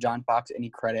not give John Fox any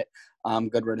credit.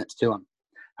 Good riddance to him.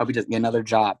 Hope he doesn't get another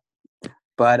job.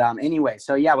 But anyway,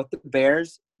 so yeah, with the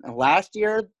Bears last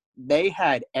year, they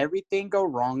had everything go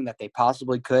wrong that they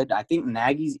possibly could. I think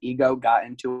Nagy's ego got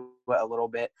into it a little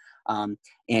bit,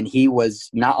 and he was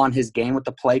not on his game with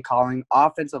the play calling.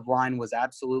 Offensive line was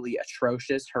absolutely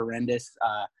atrocious, horrendous,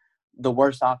 the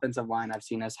worst offensive line I've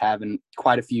seen us have in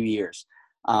quite a few years.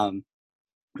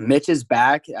 Mitch is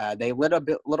back. They lit a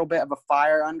little bit of a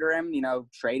fire under him,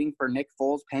 trading for Nick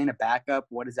Foles, paying a backup.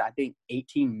 What is it? I think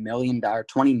 $18 million,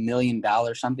 $20 million,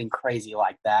 something crazy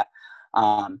like that.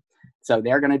 So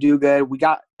they're going to do good. We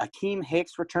got Akeem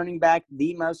Hicks returning back,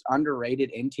 the most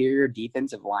underrated interior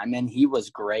defensive lineman. He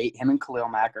was great. Him and Khalil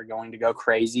Mack are going to go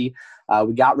crazy.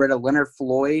 We got rid of Leonard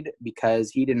Floyd because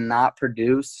he did not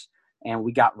produce. And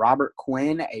we got Robert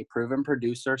Quinn, a proven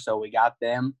producer, so we got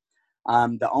them.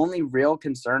 The only real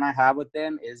concern I have with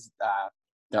them is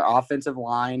their offensive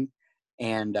line.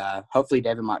 And hopefully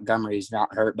David Montgomery is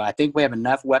not hurt. But I think we have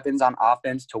enough weapons on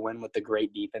offense to win with the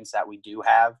great defense that we do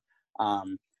have.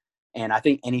 And I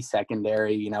think any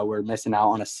secondary, we're missing out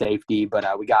on a safety, but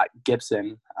we got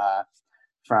Gibson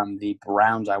from the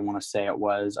Browns, I want to say it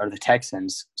was, or the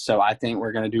Texans. So I think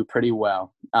we're going to do pretty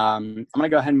well. I'm going to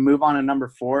go ahead and move on to number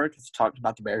 4 because I talked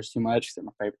about the Bears too much because they're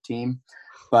my favorite team.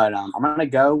 But I'm going to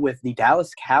go with the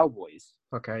Dallas Cowboys.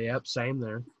 Okay, yep, same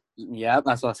there. Yep,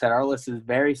 that's what I said. Our list is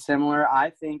very similar. I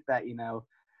think that,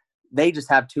 they just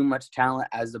have too much talent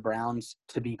as the Browns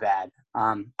to be bad.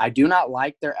 I do not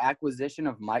like their acquisition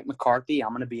of Mike McCarthy. I'm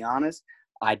going to be honest.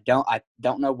 I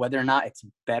don't know whether or not it's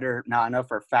better. Now I know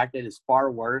for a fact it is far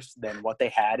worse than what they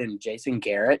had in Jason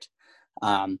Garrett.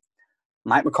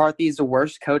 Mike McCarthy is the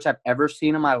worst coach I've ever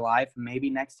seen in my life, maybe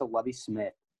next to Lovie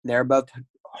Smith. They're both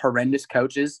horrendous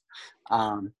coaches.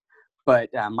 But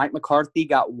Mike McCarthy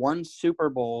got 1 Super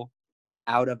Bowl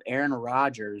out of Aaron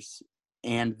Rodgers.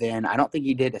 And then I don't think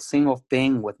he did a single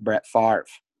thing with Brett Favre.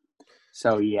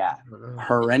 So, yeah,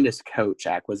 horrendous coach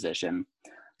acquisition.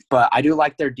 But I do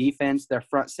like their defense, their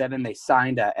front 7. They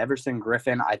signed Everson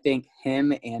Griffin. I think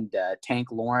him and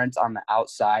Tank Lawrence on the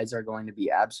outsides are going to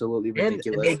be absolutely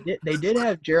ridiculous. And they did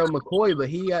have Gerald McCoy, but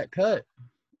he got cut.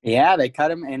 Yeah, they cut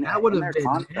him. And that would have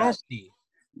been nasty.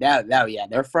 Yeah,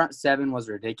 their front 7 was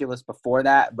ridiculous before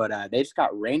that. But they just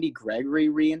got Randy Gregory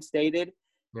reinstated.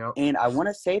 Yep. And I want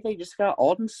to say they just got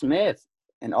Alden Smith.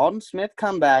 And Alden Smith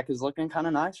comeback is looking kind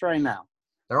of nice right now.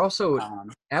 They're also,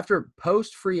 after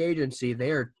post-free agency,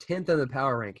 they are 10th in the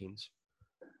power rankings.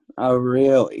 Oh,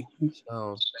 really?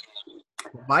 So,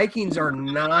 Vikings are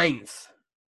 9th.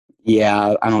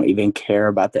 Yeah, I don't even care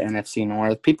about the NFC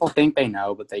North. People think they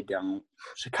know, but they don't.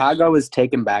 Chicago is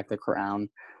taking back the crown.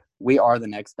 We are the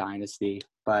next dynasty.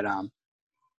 But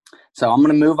so I'm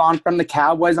going to move on from the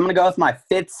Cowboys. I'm going to go with my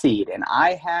 5th seed. And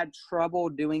I had trouble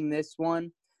doing this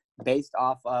one based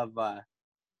off of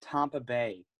Tampa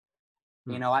Bay.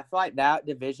 I feel like that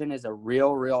division is a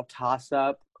real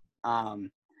toss-up.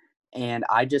 And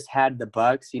I just had the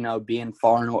Bucks, being not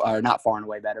far and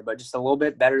away better, but just a little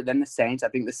bit better than the Saints. I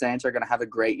think the Saints are going to have a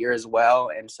great year as well.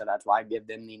 And so that's why I give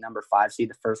them the number 5 seed,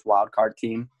 the first wild card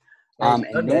team.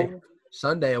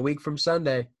 Sunday, a week from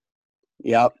Sunday.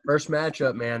 Yep. First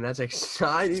matchup, man. That's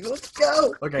exciting. Let's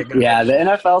go. Okay, good. Yeah, the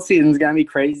NFL season's gonna be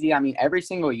crazy. I mean, every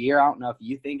single year, I don't know if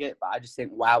you think it, but I just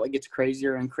think, wow, it gets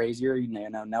crazier and crazier. You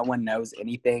know, no one knows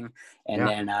anything. And Yeah.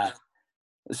 then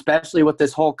especially with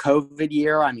this whole COVID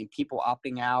year, I mean, people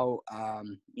opting out,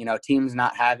 you know, teams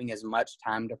not having as much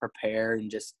time to prepare and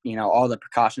just, you know, all the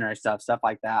precautionary stuff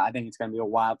like that. I think it's going to be a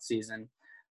wild season.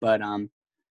 But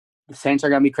the Saints are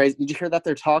going to be crazy. Did you hear that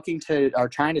they're trying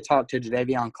to talk to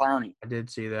Jadeveon Clowney? I did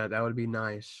see that. That would be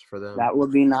nice for them. That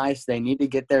would be nice. They need to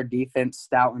get their defense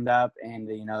stoutened up, and,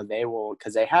 you know, they will,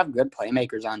 because they have good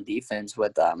playmakers on defense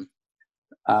with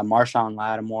Marshawn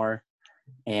Lattimore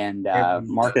and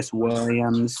Marcus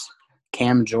Williams,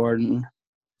 Cam Jordan.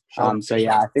 So,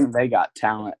 yeah, I think they got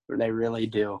talent. They really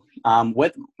do. I'm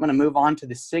going to move on to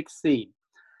the 6th seed.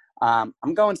 I'm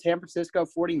going San Francisco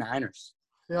 49ers.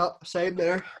 Yeah, same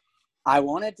there. I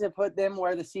wanted to put them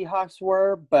where the Seahawks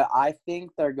were, but I think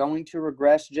they're going to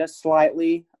regress just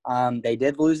slightly. They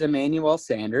did lose Emmanuel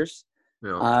Sanders.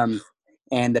 Yeah.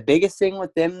 And the biggest thing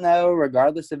with them, though,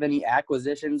 regardless of any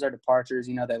acquisitions or departures,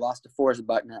 you know, they lost to Forrest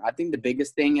Buckner. I think the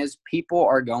biggest thing is people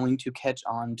are going to catch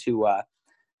on to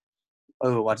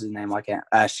what's his name?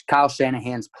 Kyle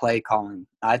Shanahan's play calling.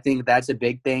 I think that's a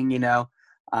big thing, you know.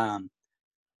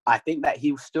 I think that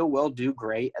he still will do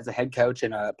great as a head coach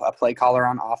and a play caller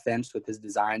on offense with his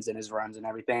designs and his runs and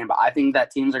everything. But I think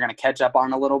that teams are going to catch up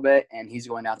on a little bit, and he's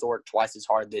going to have to work twice as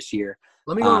hard this year.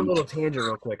 Let me go on a little tangent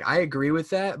real quick. I agree with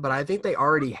that, but I think they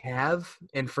already have,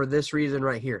 and for this reason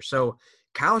right here. So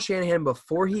Kyle Shanahan,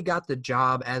 before he got the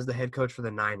job as the head coach for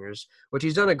the Niners, which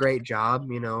he's done a great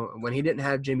job, you know, when he didn't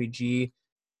have Jimmy G,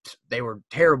 they were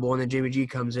terrible, and then Jimmy G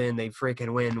comes in, they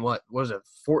freaking win. What was it?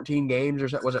 14 games or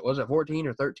so? Was it 14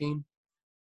 or 13?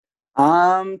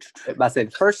 I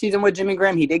said first season with Jimmy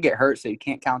Graham, he did get hurt, so you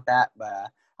can't count that.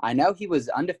 But I know he was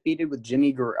undefeated with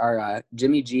Jimmy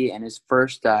G in his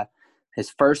first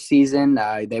season.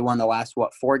 They won the last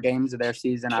 4 games of their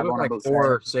season. I want like 4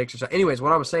 or 6 or so. Anyways,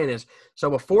 what I was saying is,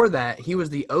 so before that, he was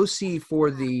the OC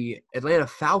for the Atlanta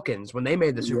Falcons when they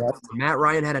made the Super Bowl. Matt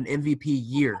Ryan had an MVP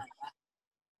year.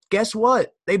 Guess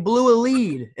what? They blew a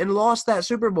lead and lost that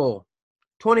Super Bowl.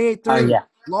 28-3.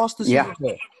 Lost the Super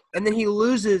Bowl. And then he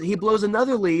blows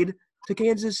another lead to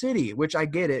Kansas City, which I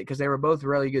get it because they were both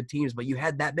really good teams, but you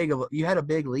had a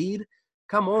big lead?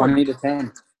 Come on.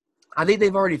 20-10. I think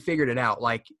they've already figured it out.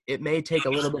 Like, it may take a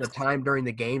little bit of time during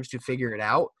the games to figure it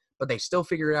out, but they still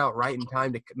figure it out right in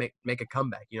time to make a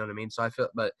comeback. You know what I mean? So I feel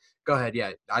 – but go ahead.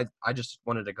 Yeah, I just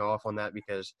wanted to go off on that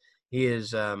because he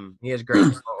has great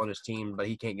talent on his team, but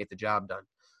he can't get the job done.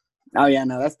 Oh, yeah,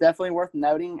 no, that's definitely worth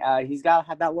noting. He's got to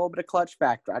have that little bit of clutch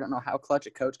factor. I don't know how clutch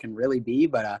a coach can really be,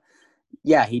 but,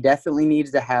 yeah, he definitely needs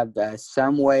to have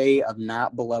some way of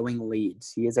not blowing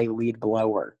leads. He is a lead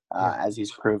blower, as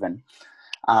he's proven.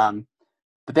 But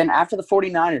then after the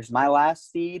 49ers, my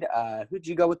last seed, who'd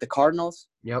you go with, the Cardinals?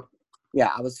 Yep.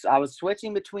 Yeah, I was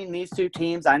switching between these two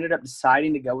teams. I ended up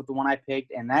deciding to go with the one I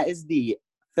picked, and that is the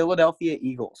Philadelphia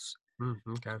Eagles.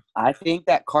 Okay. I think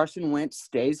that Carson Wentz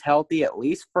stays healthy at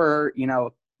least for,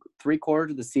 3/4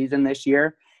 of the season this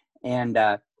year. And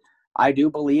I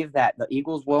do believe that the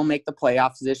Eagles will make the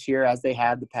playoffs this year as they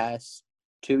had the past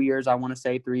 2 years, I want to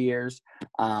say 3 years.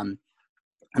 And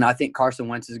I think Carson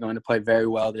Wentz is going to play very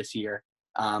well this year.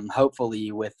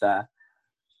 Hopefully with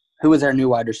who was their new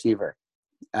wide receiver?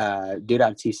 Dude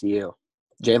out of TCU.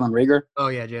 Jalen Reagor? Oh,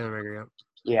 yeah, Jalen Reagor, yeah.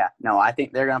 Yeah, no, I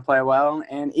think they're going to play well.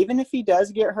 And even if he does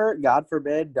get hurt, God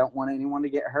forbid, don't want anyone to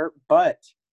get hurt. But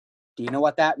do you know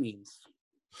what that means?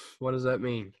 What does that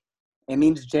mean? It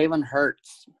means Jalen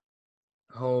Hurts.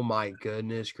 Oh, my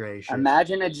goodness gracious.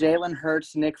 Imagine a Jalen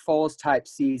Hurts, Nick Foles type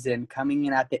season coming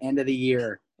in at the end of the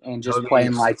year and just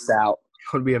playing lights out.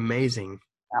 That would be amazing.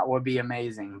 That would be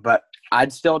amazing. But I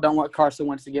still don't want Carson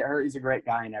Wentz to get hurt. He's a great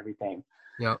guy and everything.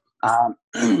 Yep.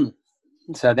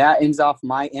 So that ends off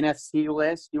my NFC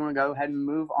list. You want to go ahead and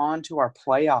move on to our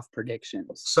playoff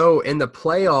predictions? So in the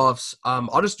playoffs,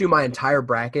 I'll just do my entire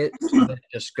bracket so that it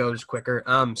just goes quicker.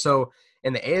 So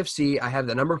in the AFC, I have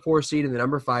the number 4 seed and the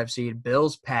number 5 seed,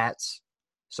 Bills, Pats.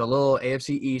 So a little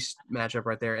AFC East matchup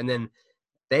right there. And then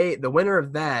the winner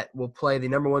of that will play the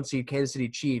number 1 seed, Kansas City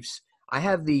Chiefs. I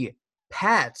have the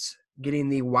Pats getting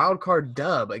the wild card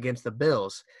dub against the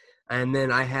Bills. And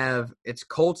then I have it's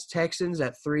Colts, Texans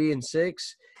at 3 and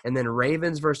 6, and then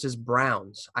Ravens versus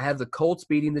Browns. I have the Colts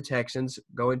beating the Texans,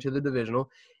 going to the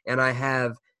divisional, and I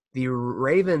have the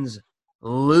Ravens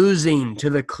losing to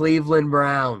the Cleveland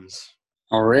Browns.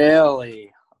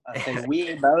 Really? Okay,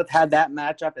 we both had that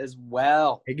matchup as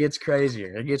well. It gets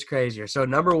crazier. So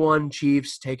number 1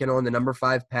 Chiefs taking on the number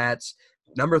 5 Pats,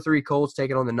 number 3 Colts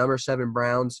taking on the number 7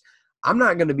 Browns. I'm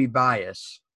not going to be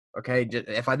biased. Okay,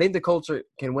 if I think the Colts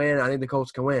can win, I think the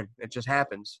Colts can win. It just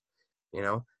happens.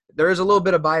 There is a little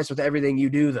bit of bias with everything you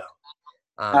do, though.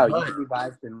 You can be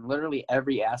biased in literally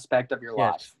every aspect of your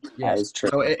life. Yes, that is true.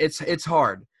 So it's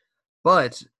hard,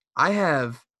 but I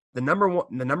have the number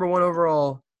one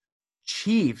overall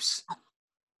Chiefs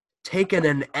taking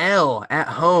an L at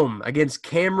home against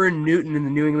Cameron Newton and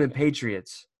the New England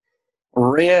Patriots.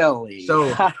 Really?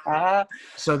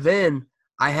 So then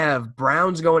I have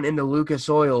Browns going into Lucas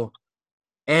Oil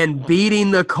and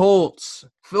beating the Colts.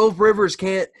 Philip Rivers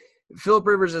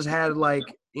has had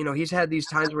he's had these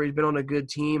times where he's been on a good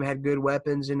team, had good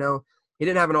weapons, He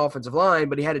didn't have an offensive line,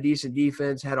 but he had a decent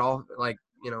defense, he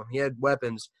had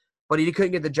weapons, but he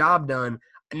couldn't get the job done.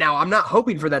 Now, I'm not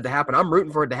hoping for that to happen. I'm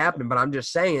rooting for it to happen, but I'm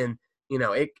just saying,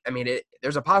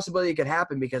 there's a possibility it could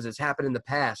happen because it's happened in the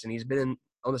past, and he's been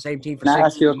on the same team for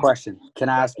 6 years. Can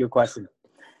I ask you a question?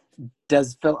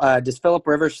 Does Philip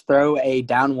Rivers throw a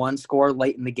down one score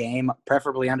late in the game,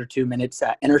 preferably under 2 minutes,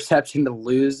 interception to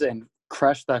lose and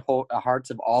crush the hearts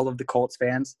of all of the Colts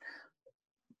fans?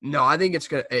 No, I think it's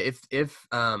gonna if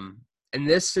in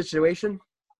this situation.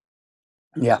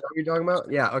 Yeah, what you're talking about?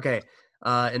 Yeah, okay.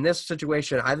 In this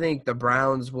situation, I think the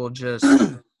Browns will just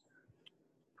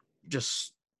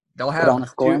they'll have on a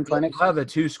scoring clinic. They'll have a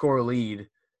 2-score lead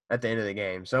at the end of the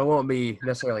game, so it won't be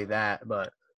necessarily that,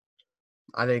 but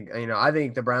I think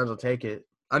the Browns will take it.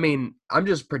 I mean, I'm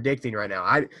just predicting right now.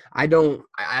 I'd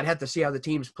have to see how the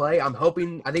teams play. I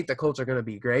think the Colts are going to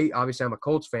be great. Obviously, I'm a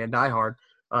Colts fan, diehard.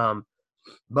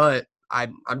 But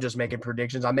I'm just making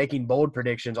predictions. I'm making bold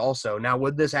predictions also. Now,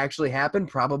 would this actually happen?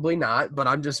 Probably not, but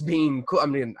I'm just being cool. I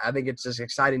mean, I think it's just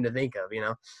exciting to think of,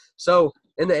 So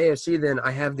in the AFC, then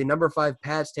I have the number 5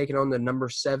 Pats taking on the number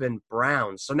 7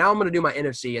 Browns. So now I'm going to do my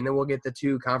NFC, and then we'll get the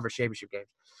 2 conference championship games.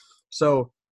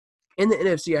 So in the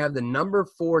NFC, I have the number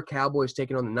 4 Cowboys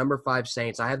taking on the number 5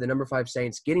 Saints. I have the number 5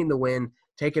 Saints getting the win,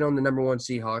 taking on the number 1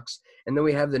 Seahawks. And then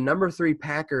we have the number 3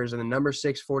 Packers and the number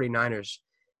 6 49ers.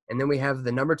 And then we have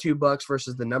the number 2 Bucks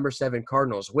versus the number 7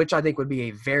 Cardinals, which I think would be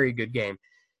a very good game.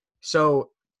 So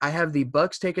I have the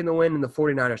Bucks taking the win and the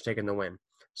 49ers taking the win.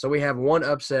 So we have one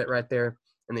upset right there,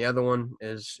 and the other one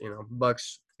is,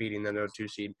 Bucks beating the 2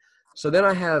 seed. So then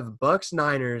I have Bucks,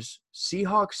 Niners,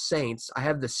 Seahawks, Saints. I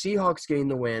have the Seahawks getting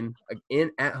the win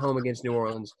at home against New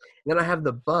Orleans. And then I have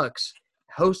the Bucks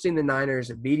hosting the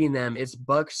Niners, beating them. It's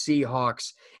Bucks,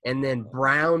 Seahawks, and then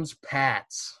Browns,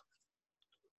 Pats.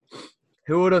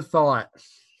 Who would have thought?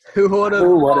 Who would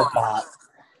have thought?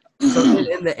 So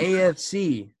in the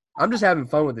AFC, I'm just having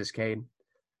fun with this, Cade.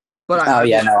 But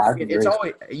it's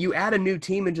always you add a new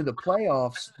team into the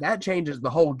playoffs, that changes the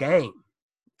whole game.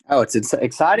 Oh, it's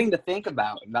exciting to think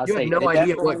about. You have no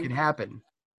idea what could happen.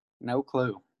 No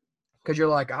clue. Because you're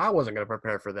like, I wasn't going to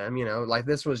prepare for them. Like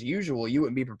this was usual. You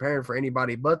wouldn't be preparing for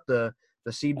anybody but the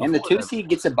seed. And the 2 seed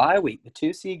gets a bye week. The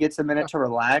 2 seed gets a minute to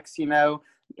relax.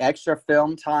 Extra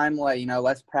film time.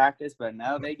 Less practice. But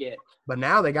now they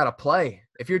got to play.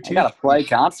 If you're you got to play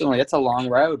constantly. It's a long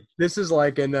road. This is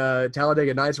like in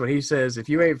Talladega Nights when he says, "If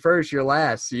you ain't first, you're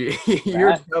last." You're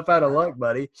yourself out of luck,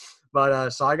 buddy. But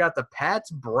so I got the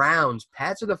Pats Browns.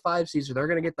 Pats are the 5 seed, so they're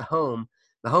going to get the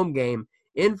home game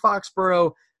in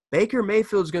Foxborough. Baker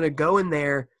Mayfield's going to go in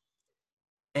there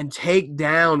and take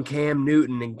down Cam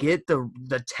Newton and get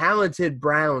the talented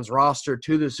Browns roster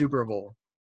to the Super Bowl.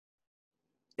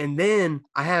 And then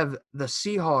I have the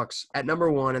Seahawks at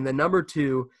number 1 and the number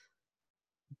 2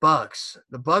 Bucks.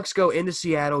 The Bucks go into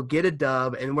Seattle, get a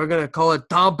dub, and we're going to call it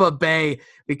Tampa Bay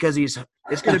because it's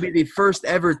going to be the first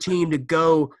ever team to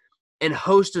go and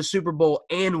host a Super Bowl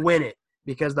and win it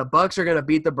because the Bucks are going to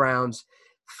beat the Browns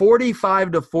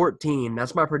 45-14.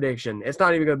 That's my prediction. It's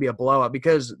not even going to be a blowout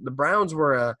because the Browns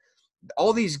were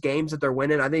all these games that they're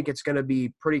winning. I think it's going to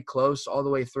be pretty close all the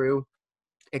way through,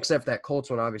 except that Colts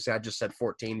one. Obviously, I just said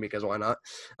 14 because why not?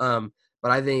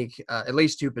 But I think at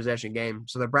least 2 possession game.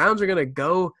 So the Browns are going to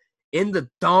go in the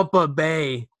Tampa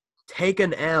Bay, take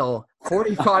an L,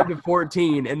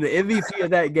 45-14, and the MVP of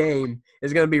that game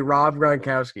is going to be Rob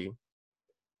Gronkowski.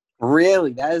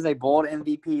 Really? That is a bold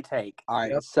MVP take. All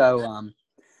right, yep. So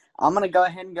I'm going to go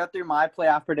ahead and go through my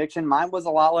playoff prediction. Mine was a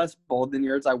lot less bold than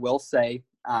yours, I will say.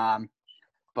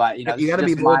 But, you got to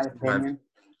be bold sometimes.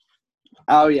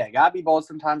 Oh, yeah, got to be bold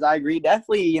sometimes. I agree.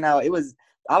 Definitely,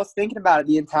 I was thinking about it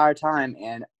the entire time,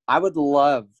 and I would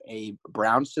love a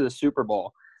Browns to the Super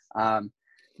Bowl.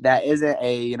 That isn't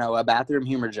a bathroom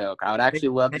humor joke. I would actually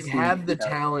love to see. They have the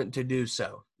talent to do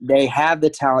so. They have the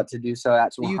talent to do so.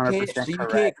 That's 100% correct. You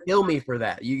can't kill me for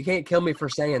that. You can't kill me for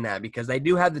saying that because they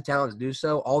do have the talent to do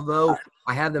so. Although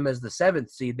I have them as the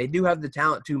 7th seed, they do have the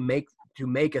talent to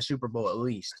make a Super Bowl at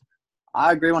least.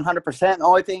 I agree 100%. The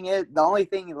only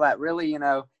thing that really,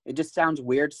 it just sounds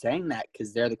weird saying that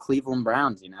because they're the Cleveland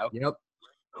Browns, Yep.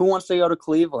 Who wants to go to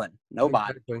Cleveland?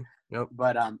 Nobody. Exactly. Yep.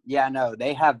 But, no,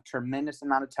 they have tremendous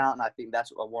amount of talent, and I think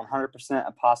that's 100%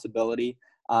 a possibility.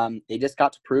 They just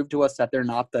got to prove to us that they're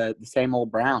not the same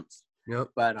old Browns. Yep.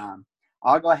 But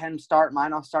I'll go ahead and start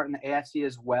mine. I'll start in the AFC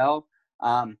as well.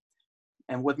 And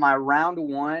with my round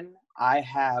one, I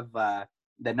have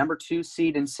the number 2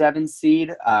 seed and 7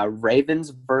 seed, Ravens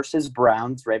versus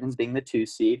Browns, Ravens being the 2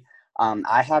 seed.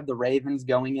 I have the Ravens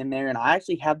going in there, and I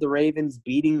actually have the Ravens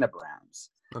beating the Browns.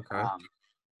 Okay.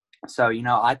 So,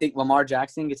 I think Lamar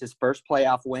Jackson gets his first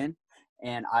playoff win,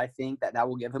 and I think that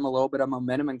will give him a little bit of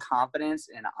momentum and confidence.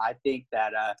 And I think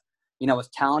that, as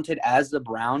talented as the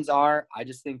Browns are, I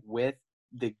just think with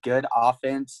the good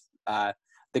offense,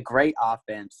 the great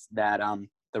offense that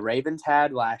the Ravens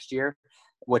had last year,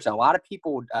 which a lot of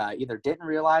people either didn't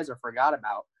realize or forgot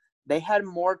about, they had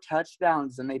more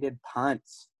touchdowns than they did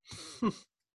punts.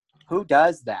 Who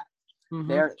does that?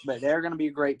 Mm-hmm. They're going to be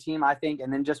a great team, I think.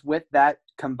 And then just with that,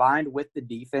 combined with the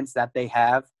defense that they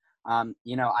have,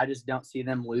 I just don't see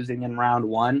them losing in round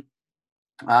one.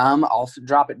 I'll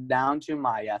drop it down to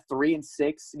my 3 and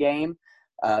 6 game,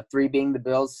 3 being the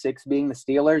Bills, 6 being the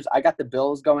Steelers. I got the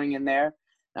Bills going in there.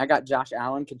 I got Josh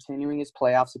Allen continuing his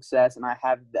playoff success, and I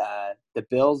have the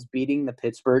Bills beating the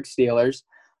Pittsburgh Steelers.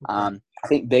 I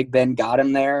think Big Ben got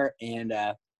him there, and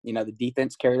the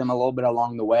defense carried him a little bit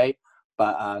along the way.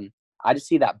 But I just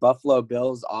see that Buffalo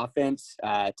Bills offense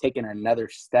taking another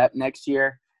step next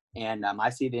year, and I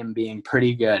see them being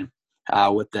pretty good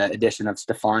with the addition of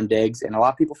Stephon Diggs. And a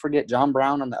lot of people forget John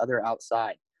Brown on the other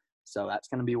outside, so that's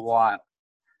going to be wild.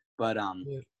 But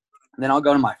then I'll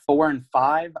go to my 4 and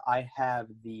 5. I have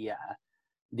the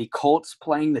Colts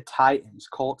playing the Titans,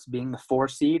 Colts being the 4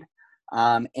 seed.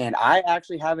 And I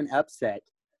actually have an upset.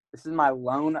 This is my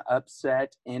lone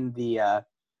upset in the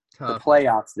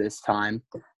playoffs this time.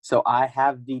 So I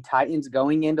have the Titans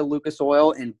going into Lucas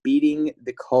Oil and beating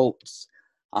the Colts.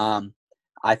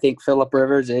 I think Phillip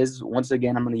Rivers is, once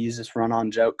again, I'm going to use this run-on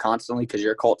joke constantly because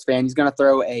you're a Colts fan. He's going to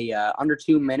throw a under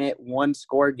 2-minute,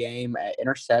 1-score game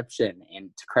interception and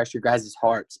to crush your guys'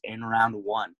 hearts in round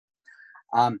one.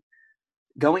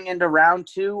 Going into round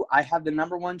 2, I have the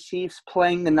number 1 Chiefs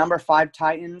playing the number 5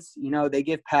 Titans. They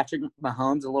give Patrick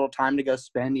Mahomes a little time to go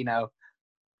spend,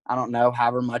 I don't know,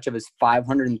 however much of his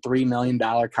 $503 million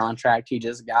contract he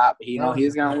just got. But,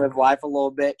 he's going to live life a little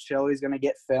bit, chill. He's going to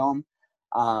get film.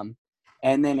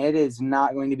 And then it is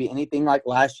not going to be anything like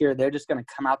last year. They're just going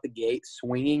to come out the gate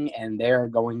swinging, and they're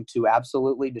going to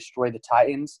absolutely destroy the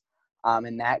Titans.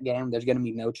 In that game, there's going to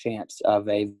be no chance of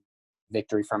a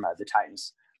victory from the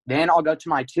Titans. Then I'll go to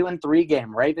my 2 and 3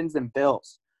 game, Ravens and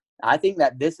Bills. I think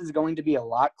that this is going to be a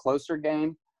lot closer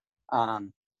game.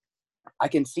 I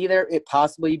can see it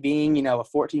possibly being, a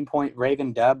 14-point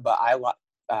Raven dub, but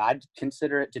I'd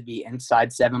consider it to be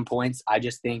inside 7 points. I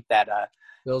just think that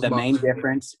the main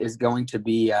difference is going to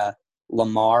be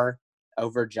Lamar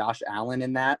over Josh Allen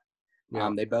in that. Yeah.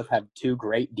 They both have 2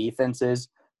 great defenses,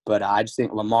 but I just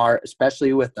think Lamar,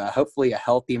 especially with hopefully a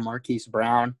healthy Marquise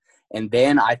Brown, and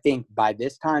then I think by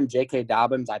this time J.K.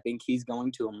 Dobbins, I think he's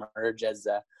going to emerge as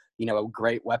a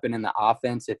great weapon in the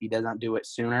offense if he doesn't do it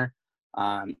sooner.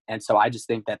 And so I just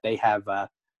think that they have a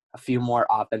few more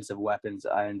offensive weapons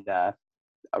and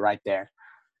right there.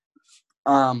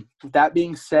 That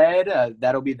being said,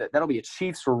 that'll be a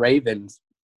Chiefs-Ravens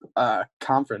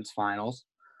conference finals,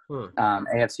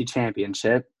 AFC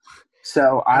Championship.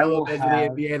 So I will into the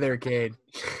NBA there, Cade.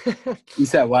 You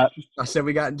said what? I said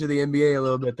we got into the NBA a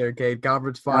little bit there, Cade.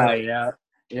 Conference finals.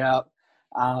 Yeah.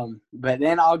 But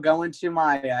then I'll go into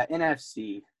my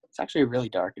NFC. It's actually really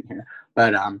dark in here.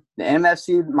 But the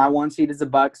NFC, my 1 seed is the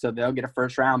Bucs, so they'll get a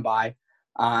first-round bye.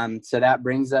 So that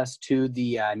brings us to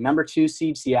the number 2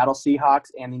 seed Seattle Seahawks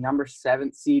and the number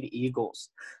 7 seed Eagles.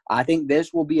 I think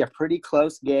this will be a pretty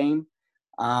close game.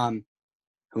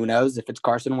 Who knows if it's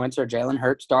Carson Wentz or Jalen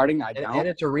Hurts starting? I don't. And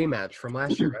it's a rematch from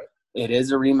last year, right? It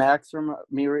is a rematch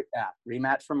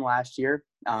from last year.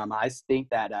 I think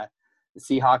that the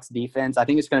Seahawks defense, I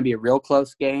think it's going to be a real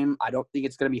close game. I don't think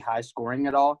it's going to be high scoring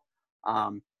at all.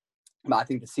 But I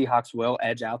think the Seahawks will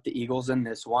edge out the Eagles in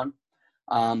this one.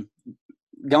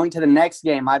 Going to the next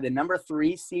game, I have the number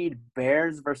 3 seed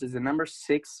Bears versus the number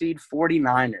 6 seed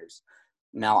 49ers.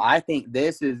 Now, I think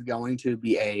this is going to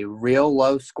be a real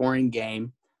low-scoring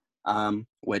game,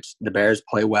 which the Bears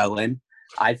play well in.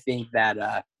 I think that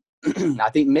I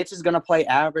think Mitch is going to play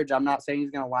average. I'm not saying he's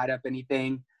going to light up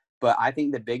anything, but I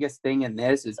think the biggest thing in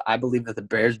this is I believe that the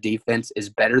Bears defense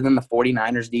is better than the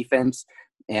 49ers defense,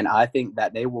 and I think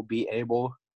that they will be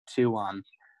able to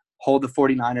hold the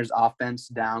 49ers offense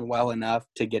down well enough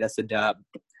to get us a dub.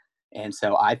 And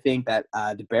so I think that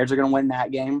the Bears are going to win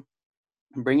that game.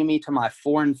 Bringing me to my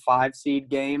 4 and 5 seed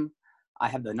game, I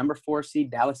have the number 4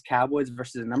 seed Dallas Cowboys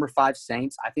versus the number 5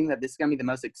 Saints. I think that this is going to be the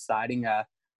most exciting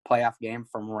playoff game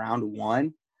from round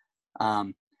 1.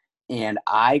 And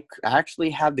I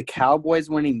actually have the Cowboys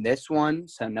winning this one,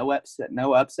 so no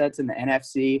upsets in the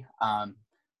NFC. I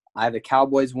have the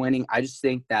Cowboys winning. I just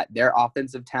think that their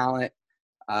offensive talent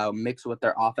mixed with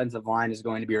their offensive line is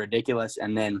going to be ridiculous.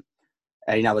 And then,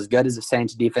 as good as the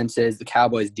Saints defense is, the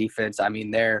Cowboys defense, I mean,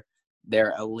 they're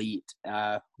elite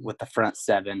with the front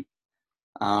 7.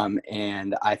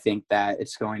 And I think that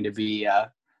it's going to be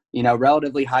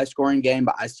relatively high-scoring game,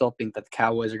 but I still think that the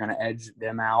Cowboys are going to edge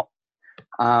them out.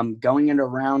 Going into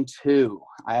round 2,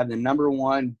 I have the number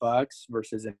 1 Bucks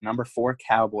versus the number 4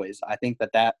 Cowboys. I think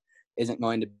that isn't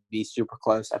going to be super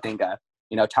close. I think,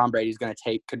 Tom Brady's going to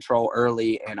take control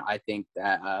early, and I think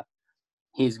that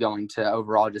he's going to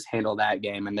overall just handle that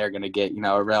game, and they're going to get,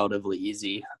 a relatively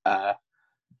easy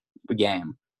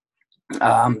game.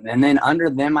 And then under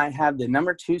them, I have the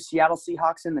number 2 Seattle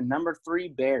Seahawks and the number 3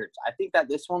 Bears. I think that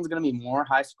this one's going to be more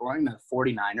high scoring than the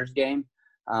 49ers game.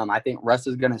 I think Russ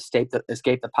is going to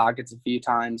escape the pockets a few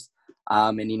times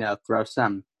and, throw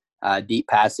some deep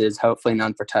passes, hopefully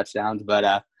none for touchdowns.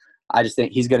 But I just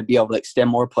think he's going to be able to extend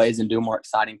more plays and do more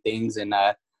exciting things and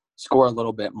score a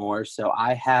little bit more. So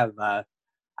I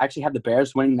actually have the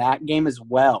Bears winning that game as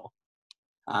well,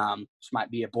 which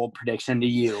might be a bold prediction to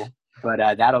you.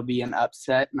 But that'll be an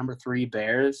upset, number 3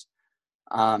 Bears.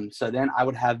 So then I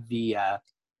would have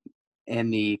in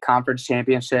the conference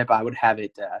championship, I would have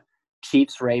it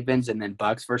Chiefs, Ravens, and then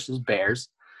Bucks versus Bears.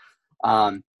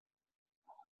 I'm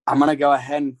going to go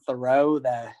ahead and throw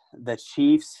the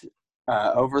Chiefs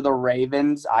over the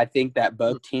Ravens. I think that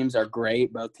both teams are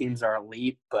great. Both teams are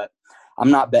elite, but I'm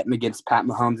not betting against Pat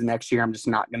Mahomes next year. I'm just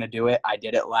not going to do it. I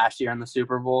did it last year in the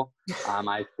Super Bowl.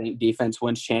 I think defense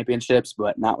wins championships,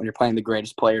 but not when you're playing the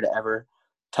greatest player to ever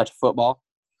touch a football.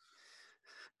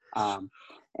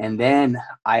 And then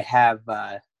I have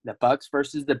the Bucks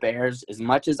versus the Bears. As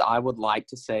much as I would like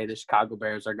to say the Chicago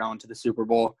Bears are going to the Super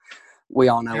Bowl, we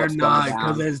all know what's going down. They're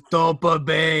not, because it's Tampa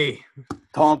Bay.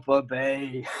 Tampa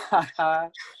Bay.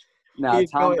 No,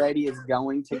 Tom Brady is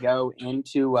going to go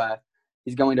into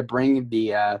he's going to bring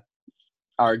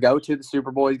go to the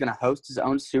Super Bowl. He's going to host his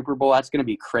own Super Bowl. That's going to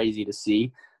be crazy to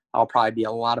see. I'll probably be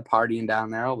a lot of partying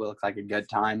down there. It will look like a good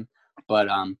time. But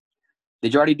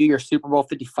did you already do your Super Bowl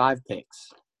 55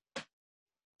 picks?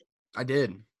 I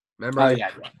did. Remember? Oh,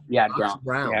 yeah, Gronk.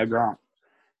 Brown. Yeah, Gronk.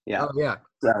 Yeah. Oh, yeah.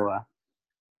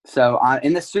 So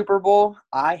in the Super Bowl,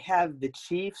 I have the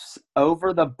Chiefs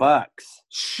over the Bucks.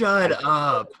 Shut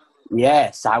up.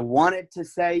 Yes, I wanted to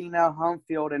say, home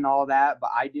field and all that, but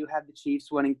I do have the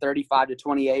Chiefs winning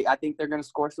 35-28. I think they're going to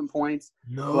score some points.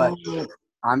 No. But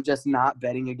I'm just not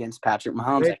betting against Patrick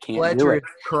Mahomes. Rick I can't Fletcher do it. Is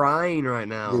crying right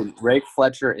now. Dude, Rick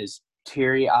Fletcher is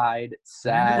teary-eyed,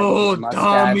 sad. Oh,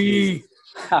 Tommy.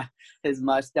 His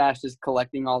mustache is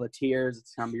collecting all the tears.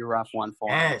 It's going to be a rough one for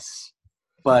him. Yes.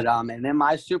 But and then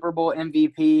my Super Bowl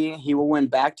MVP, he will win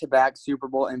back-to-back Super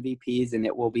Bowl MVPs, and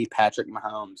it will be Patrick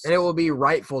Mahomes. And it will be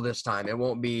rightful this time. It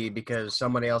won't be because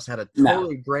somebody else had a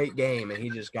totally great game and he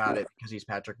just got it because he's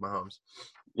Patrick Mahomes.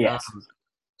 Yes.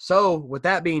 So with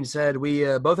that being said, we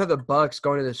both have the Bucks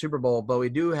going to the Super Bowl, but we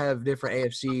do have different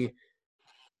AFC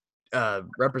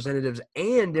representatives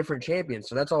and different champions.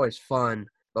 So that's always fun.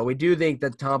 But we do think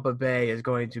that Tampa Bay is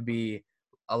going to be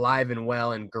alive and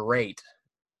well and great,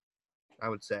 I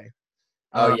would say.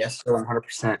 Oh, yes,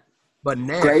 100%. But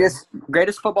next –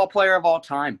 greatest football player of all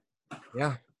time.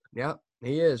 Yeah,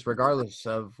 he is, regardless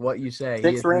of what you say.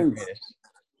 6 rings.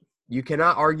 You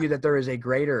cannot argue that there is a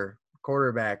greater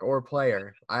quarterback or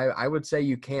player. I would say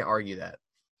you can't argue that.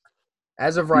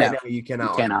 As of right now, you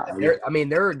cannot argue.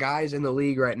 There are guys in the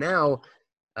league right now.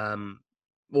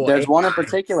 There's one in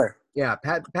particular. Yeah,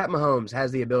 Pat Mahomes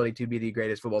has the ability to be the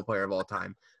greatest football player of all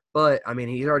time. But,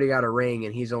 he's already got a ring,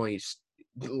 and he's only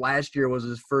 – last year was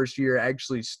his first year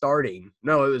actually starting.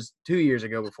 No, it was 2 years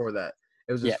ago before that.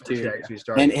 It was his first year actually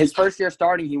starting. And his first year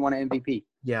starting, he won an MVP.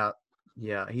 Yeah,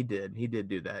 he did. He did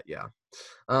do that, yeah.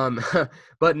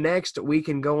 But next, we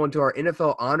can go into our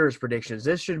NFL honors predictions.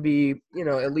 This should be,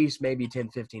 at least maybe 10,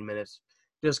 15 minutes.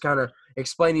 Just kind of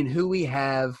explaining who we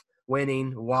have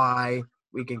winning, why.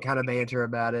 We can kind of banter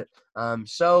about it.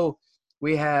 So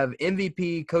we have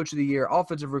MVP, Coach of the Year,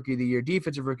 Offensive Rookie of the Year,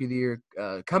 Defensive Rookie of the Year,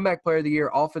 Comeback Player of the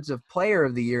Year, Offensive Player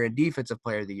of the Year, and Defensive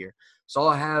Player of the Year. So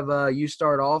I'll have you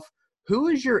start off. Who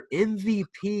is your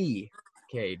MVP,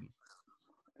 Cade?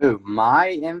 Ooh,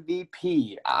 my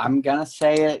MVP. I'm gonna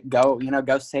say it. Go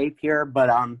safe here, but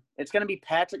it's gonna be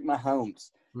Patrick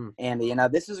Mahomes, Hmm. and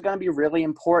this is gonna be really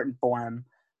important for him,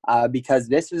 because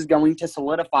this is going to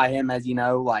solidify him as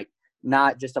like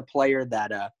not just a player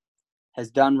that has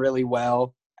done really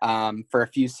well for a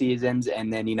few seasons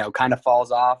and then kind of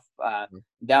falls off.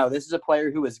 No, this is a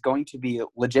player who is going to be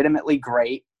legitimately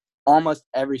great almost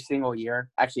every single year.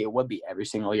 Actually, it would be every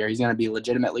single year. He's going to be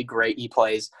legitimately great. He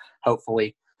plays,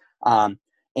 hopefully. And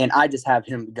I just have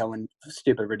him going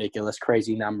stupid, ridiculous,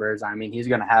 crazy numbers. I mean, he's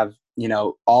going to have,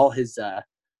 all his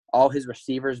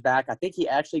receivers back. I think he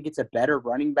actually gets a better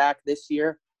running back this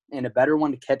year and a better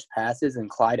one to catch passes than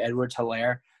Clyde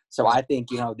Edwards-Helaire. So I think,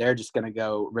 they're just going to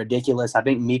go ridiculous. I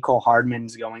think Mecole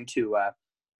Hardman's going to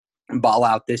ball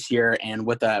out this year, and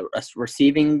with a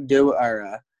receiving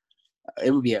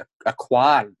it would be a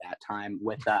quad at that time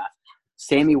with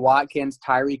Sammy Watkins,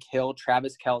 Tyreek Hill,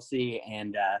 Travis Kelce,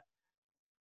 and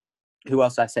who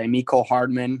else I say? Mecole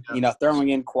Hardman. Throwing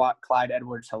in Clyde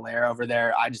Edwards-Helaire over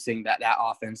there. I just think that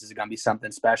offense is going to be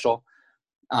something special.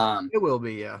 It will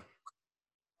be, yeah.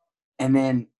 And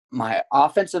then my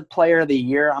offensive player of the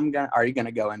year, are you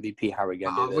gonna go MVP? How are we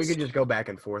gonna do this? We could just go back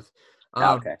and forth.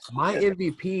 Okay. My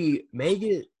MVP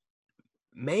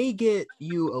may get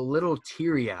you a little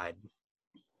teary-eyed.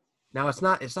 Now it's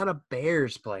not a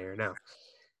Bears player. No,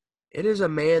 it is a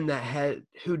man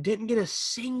who didn't get a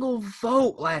single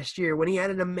vote last year when he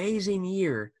had an amazing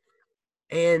year,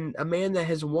 and a man that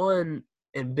has won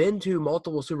and been to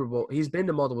multiple Super Bowls. He's been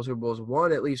to multiple Super Bowls,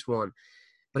 won at least one,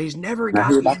 but he's never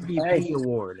gotten the MVP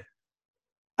award.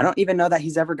 I don't even know that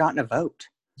he's ever gotten a vote.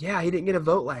 Yeah, he didn't get a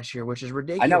vote last year, which is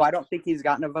ridiculous. I know. I don't think he's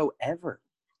gotten a vote ever.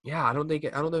 Yeah, I don't think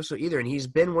so either. And he's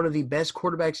been one of the best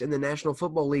quarterbacks in the National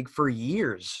Football League for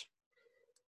years.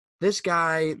 This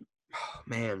guy,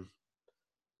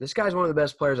 this guy's one of the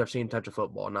best players I've seen touch a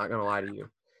football. I'm not going to lie to you.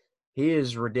 He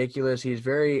is ridiculous. I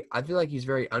feel like he's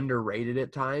very underrated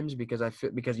at times because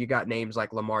you got names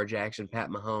like Lamar Jackson, Pat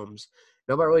Mahomes.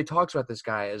 Nobody really talks about this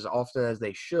guy as often as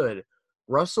they should.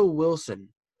 Russell Wilson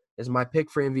is my pick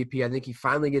for MVP. I think he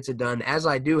finally gets it done, as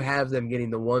I do have them getting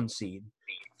the 1 seed.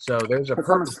 So there's a put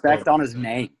some respect on his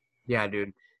name. Yeah,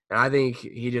 dude. And I think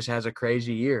he just has a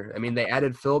crazy year. I mean, they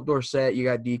added Philip Dorsett. You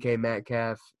got DK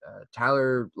Metcalf,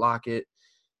 Tyler Lockett.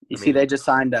 They just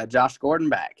signed Josh Gordon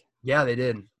back. Yeah, they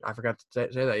did. I forgot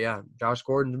to say that. Yeah, Josh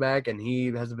Gordon's back, and he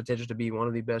has the potential to be one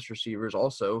of the best receivers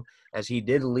also, as he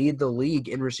did lead the league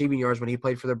in receiving yards when he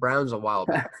played for the Browns a while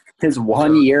back. His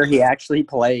 1 year he actually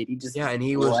played. And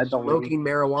he was smoking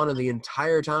marijuana the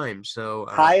entire time. So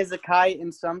high as a kite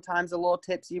and sometimes a little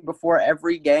tipsy before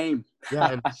every game.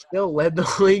 Yeah, and still led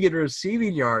the league in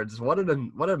receiving yards. What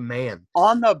a man.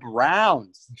 On the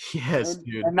Browns. Yes,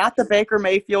 dude. And not the Baker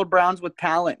Mayfield Browns with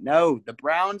talent. No, the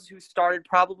Browns who started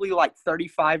probably like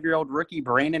 35-year-old rookie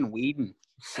Brandon Weeden.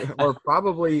 Or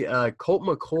probably Colt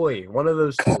McCoy, one of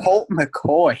those. Colt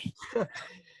McCoy.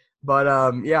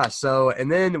 But, yeah, so,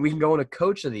 and then we can go into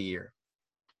Coach of the Year.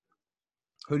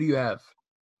 Who do you have?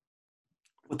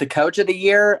 With the Coach of the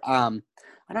Year,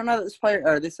 I don't know that this player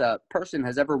or this person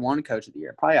has ever won Coach of the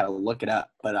Year. Probably got to look it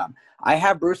up. But I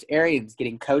have Bruce Arians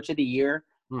getting Coach of the Year.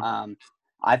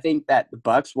 I think that the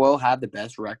Bucs will have the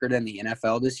best record in the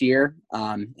NFL this year,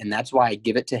 and that's why I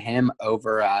give it to him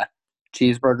over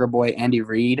Cheeseburger Boy Andy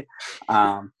Reid.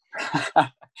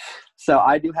 So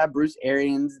I do have Bruce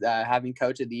Arians having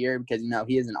Coach of the Year because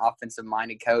he is an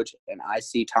offensive-minded coach, and I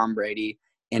see Tom Brady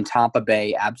in Tampa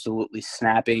Bay absolutely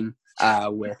snapping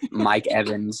with Mike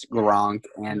Evans, Gronk,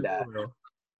 and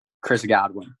Chris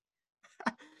Godwin.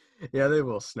 Yeah, they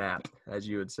will snap, as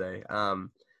you would say.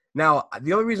 Now,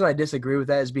 the only reason I disagree with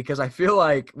that is because I feel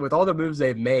like with all the moves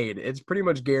they've made, it's pretty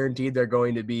much guaranteed they're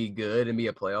going to be good and be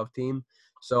a playoff team.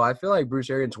 So I feel like Bruce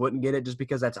Arians wouldn't get it just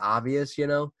because that's obvious,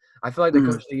 I feel like the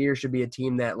Coach of the Year should be a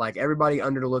team that, like, everybody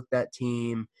underlooked that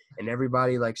team and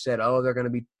everybody, like, said, oh, they're going to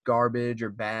be garbage or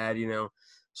bad,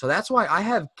 So that's why I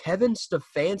have Kevin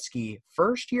Stefanski,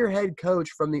 first-year head coach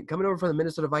coming over from the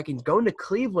Minnesota Vikings, going to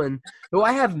Cleveland, who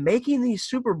I have making the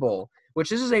Super Bowl, which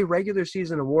this is a regular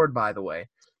season award, by the way.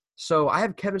 So I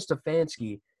have Kevin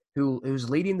Stefanski, who's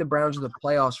leading the Browns to the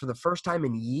playoffs for the first time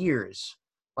in years.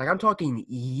 Like, I'm talking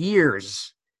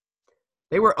years.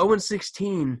 They were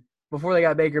 0-16 before they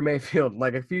got Baker Mayfield,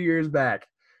 like a few years back.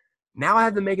 Now I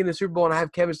have them making the Super Bowl, and I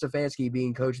have Kevin Stefanski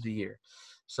being Coach of the Year.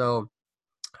 So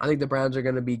I think the Browns are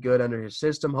going to be good under his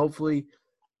system, hopefully.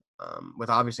 With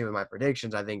my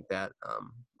predictions, I think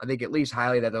at least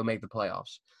highly that they'll make the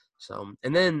playoffs. So,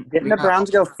 and then didn't the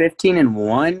Browns go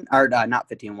 15-1 or not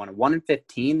 15-1,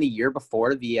 1-15 the year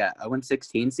before the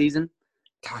 0-16 season?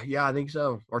 Yeah, I think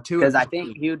so. Or 2 Because and I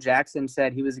think Hugh Jackson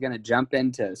said he was going to jump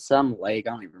into some lake.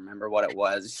 I don't even remember what it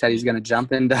was. He said he was going to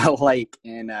jump into a lake,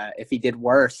 and if he did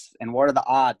worse, and what are the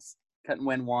odds? Couldn't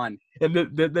win one. And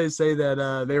did they say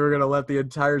that they were going to let the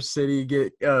entire city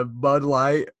get Bud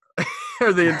Light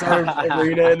or the entire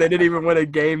arena, and they didn't even win a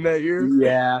game that year?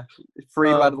 Yeah,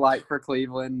 free Bud Light for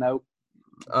Cleveland. Nope.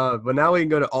 But now we can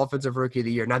go to Offensive Rookie of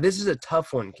the Year. Now, this is a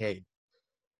tough one, Cade.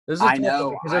 This is a I tough know.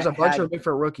 one because there's a bunch of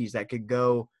different rookies that could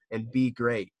go and be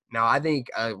great. Now, I think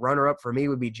a runner-up for me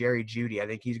would be Jerry Jeudy. I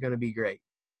think he's going to be great.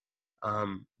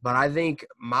 But I think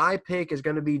my pick is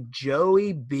going to be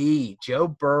Joe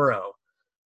Burrow.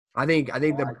 I think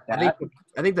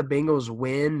the Bengals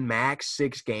win max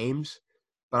 6 games,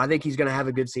 but I think he's going to have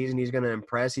a good season. He's going to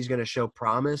impress. He's going to show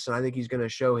promise, and I think he's going to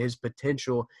show his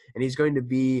potential, and he's going to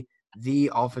be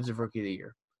the Offensive Rookie of the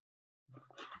Year.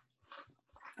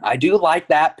 I do like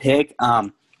that pick,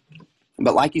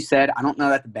 but like you said, I don't know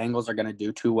that the Bengals are going to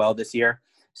do too well this year.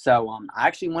 So I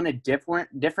actually went a different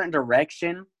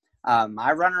direction.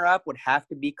 My runner-up would have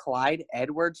to be Clyde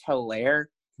Edwards-Helaire,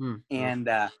 and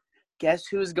guess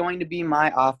who's going to be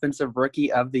my Offensive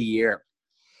Rookie of the Year?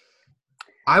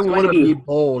 I want to be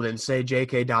bold and say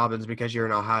J.K. Dobbins because you're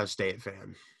an Ohio State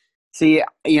fan. See,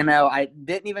 I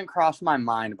didn't even cross my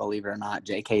mind, believe it or not,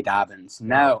 J.K. Dobbins.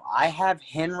 No, I have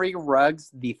Henry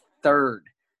Ruggs III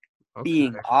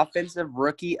being Offensive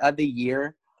Rookie of the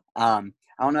Year. I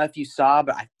don't know if you saw,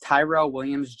 but Tyrell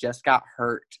Williams just got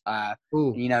hurt.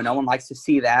 No one likes to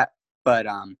see that, but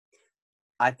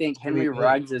I think Henry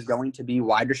Ruggs is going to be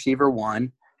wide receiver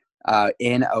 1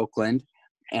 in Oakland,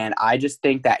 and I just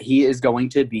think that he is going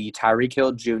to be Tyreek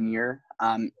Hill Jr.,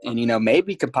 and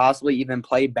maybe could possibly even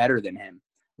play better than him.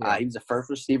 Yeah. He was the first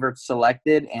receiver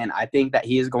selected, and I think that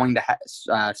he is going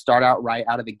to start out right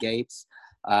out of the gates,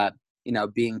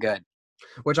 being good.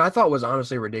 Which I thought was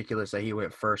honestly ridiculous that he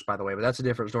went first, by the way, but that's a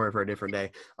different story for a different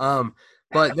day.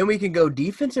 But then we can go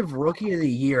Defensive Rookie of the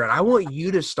Year, and I want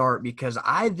you to start because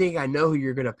I think I know who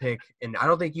you're going to pick, and I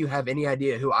don't think you have any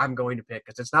idea who I'm going to pick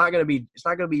because it's not going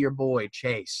to be your boy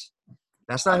Chase.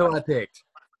 That's not who I picked.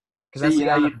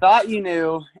 You thought you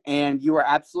knew, and you were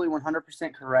absolutely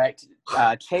 100% correct.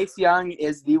 Chase Young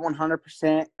is the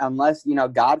 100%, unless,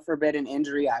 God forbid an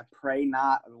injury. I pray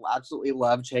not. I absolutely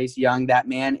love Chase Young. That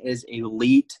man is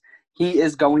elite. He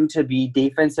is going to be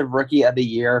Defensive Rookie of the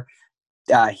Year.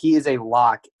 He is a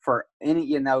lock for any,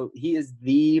 he is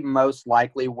the most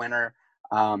likely winner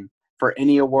for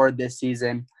any award this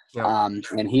season. Yeah.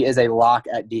 And he is a lock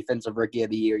at Defensive Rookie of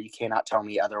the Year. You cannot tell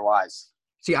me otherwise.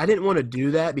 See, I didn't want to do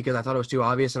that because I thought it was too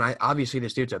obvious, and obviously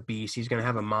this dude's a beast. He's going to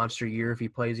have a monster year if he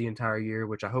plays the entire year,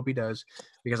 which I hope he does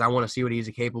because I want to see what he's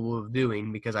capable of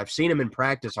doing because I've seen him in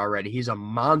practice already. He's a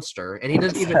monster, and he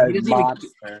doesn't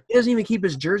even keep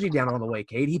his jersey down all the way,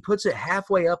 Cade. He puts it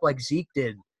halfway up like Zeke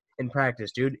did in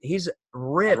practice, dude. He's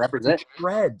ripped,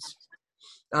 shreds.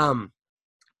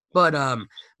 But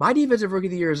my Defensive Rookie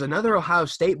of the Year is another Ohio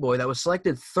State boy that was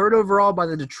selected 3rd overall by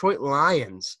the Detroit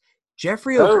Lions.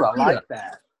 Jeffrey Okudah. I like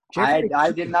that.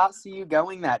 I did not see you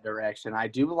going that direction. I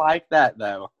do like that,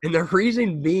 though. And the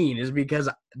reason being is because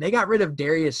they got rid of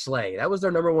Darius Slay. That was their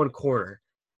number 1 corner.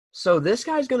 So this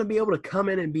guy's going to be able to come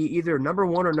in and be either number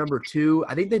 1 or number 2.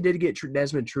 I think they did get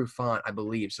Desmond Trufant, I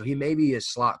believe. So he may be a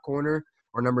slot corner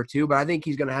or number 2, but I think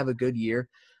he's going to have a good year.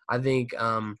 I think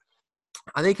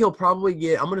he'll probably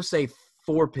get, I'm going to say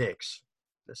 4 picks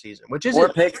this season, which is 4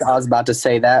 picks. I was about to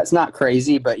say that. It's not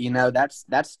crazy, but that's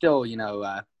still,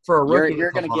 for a rookie,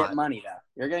 you're going to get money though.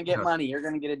 You're going to get money. You're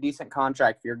going to get a decent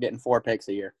contract if you're getting 4 picks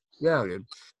a year. Yeah, dude.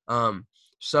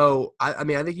 So I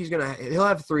think he'll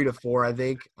have 3 to 4, I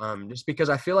think. Just because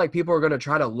I feel like people are going to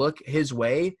try to look his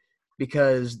way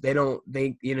because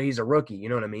he's a rookie, you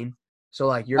know what I mean? So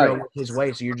like you're going to look his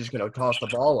way, so you're just going to toss the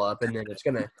ball up and then it's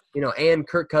going to, and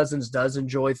Kirk Cousins does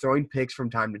enjoy throwing picks from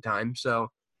time to time. So,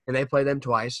 and they play them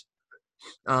twice.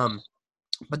 But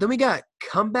then we got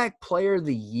Comeback Player of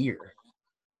the Year.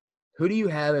 Who do you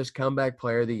have as Comeback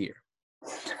Player of the Year?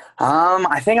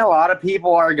 I think a lot of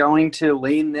people are going to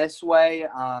lean this way.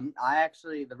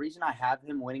 The reason I have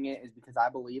him winning it is because I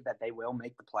believe that they will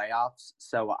make the playoffs.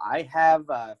 So I have,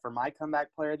 for my Comeback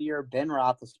Player of the Year, Ben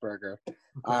Roethlisberger.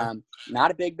 Okay.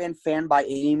 Not a Big Ben fan by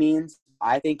any means.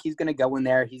 I think he's going to go in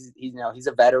there. He's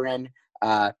a veteran.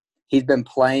 He's been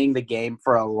playing the game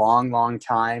for a long, long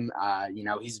time.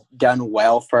 He's done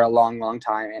well for a long, long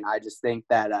time. And I just think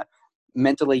that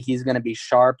mentally he's going to be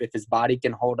sharp. If his body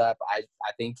can hold up, I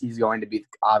think he's going to be the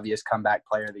obvious Comeback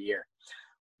Player of the Year.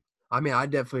 I mean, I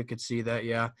definitely could see that,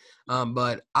 yeah.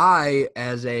 But I,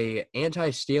 as a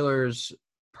anti-Steelers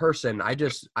person, I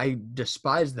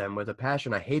despise them with a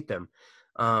passion. I hate them.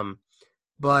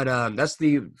 but that's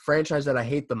the franchise that I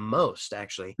hate the most,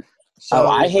 actually. Oh, So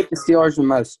I hate the Steelers the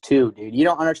most too, dude. You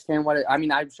don't understand what I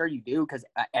mean. I'm sure you do because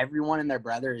everyone and their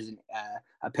brother is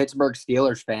a Pittsburgh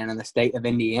Steelers fan in the state of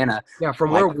Indiana. yeah,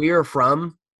 from Like, where we're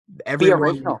from, be everyone.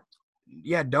 original,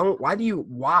 Yeah,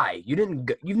 why? You've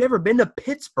never been to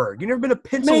Pittsburgh. You've never been to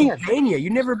man. Pennsylvania.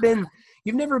 You've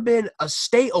never been a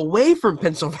state away from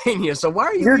Pennsylvania. So why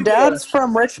are you Your even dad's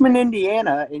from Richmond,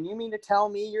 Indiana, and you mean to tell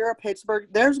me you're a Pittsburgh?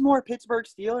 There's more Pittsburgh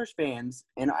Steelers fans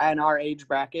in our age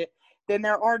bracket than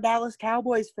there are Dallas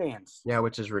Cowboys fans. Yeah,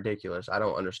 which is ridiculous. I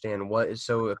don't understand what is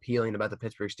so appealing about the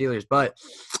Pittsburgh Steelers. But,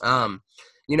 I'm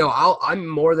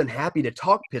more than happy to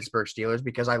talk Pittsburgh Steelers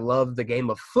because I love the game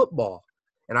of football,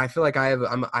 and I feel like I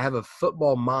have a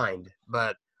football mind.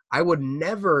 But I would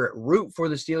never root for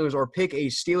the Steelers or pick a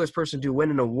Steelers person to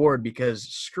win an award because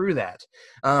screw that.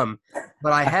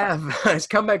 But I have as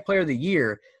comeback player of the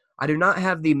year. I do not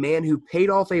have the man who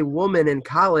paid off a woman in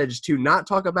college to not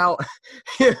talk about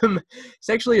him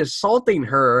sexually assaulting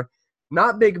her.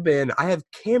 Not Big Ben. I have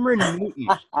Cameron Newton.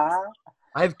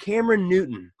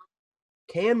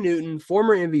 Cam Newton,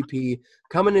 former MVP,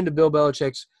 coming into Bill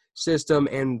Belichick's system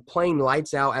and playing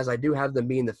lights out as I do have them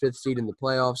being the 5th seed in the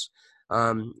playoffs.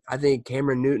 I think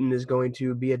Cameron Newton is going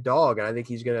to be a dog, and I think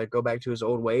he's going to go back to his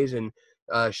old ways and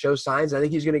show signs. I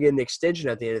think he's going to get an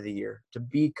extension at the end of the year to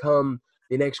become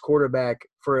the next quarterback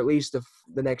for at least the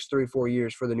next 3-4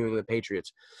 years for the New England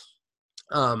Patriots.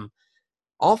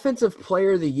 Offensive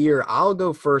player of the year, I'll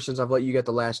go first since I've let you get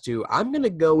the last two. I'm going to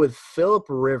go with Phillip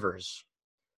Rivers.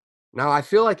 Now, I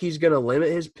feel like he's going to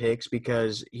limit his picks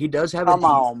because he does have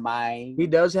he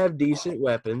does have decent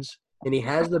weapons, and he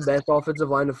has the best offensive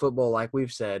line of football, like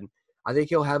we've said. I think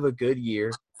he'll have a good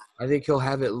year. I think he'll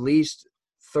have at least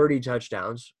 30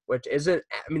 touchdowns, which isn't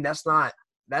 – I mean, that's a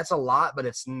lot, but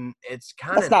it's kind of –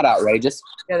 That's not outrageous.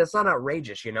 Yeah, that's not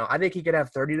outrageous, I think he could have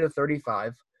 30 to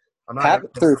 35. Pat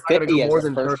threw I'm not 50 go as more his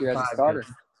than first year as a 35. starter.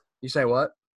 You say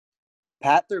what?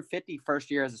 Pat threw 50 first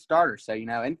year as a starter, so,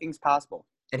 anything's possible.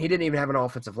 And he didn't even have an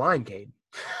offensive line, Cade.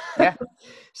 Yeah.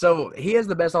 So he has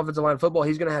the best offensive line in football.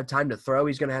 He's going to have time to throw.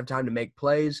 He's going to have time to make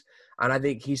plays. And I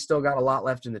think he's still got a lot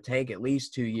left in the tank, at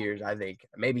least 2 years, I think.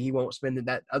 Maybe he won't spend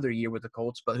that other year with the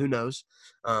Colts, but who knows?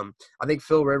 I think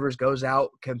Phil Rivers goes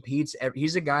out, competes.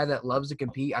 He's a guy that loves to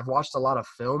compete. I've watched a lot of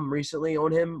film recently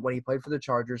on him when he played for the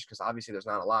Chargers because obviously there's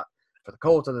not a lot for the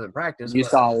Colts other than practice. You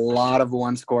saw a lot of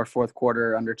one-score fourth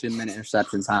quarter under 2-minute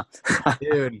interceptions, huh?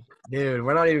 Dude,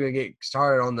 we're not even going to get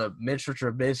started on the Mitchell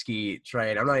Trubisky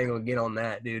trade. I'm not even going to get on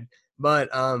that, dude. But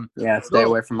yeah, stay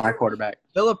away from my quarterback.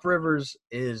 Phillip Rivers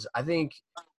is, I think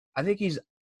he's,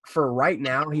 for right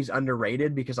now, he's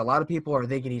underrated because a lot of people are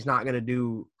thinking he's not going to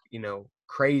do,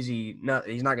 crazy. No,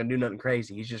 he's not going to do nothing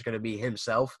crazy. He's just going to be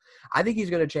himself. I think he's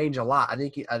going to change a lot. I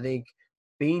think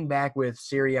being back with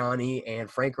Sirianni and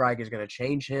Frank Reich is going to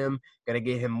change him, going to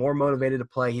get him more motivated to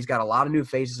play. He's got a lot of new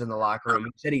faces in the locker room.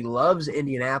 He said he loves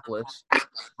Indianapolis.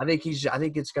 I think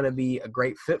it's going to be a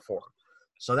great fit for him.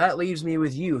 So that leaves me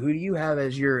with you. Who do you have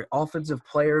as your offensive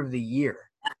player of the year?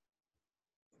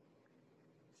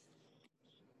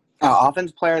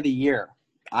 Offensive player of the year.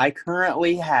 I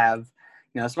currently have,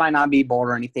 this might not be bold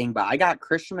or anything, but I got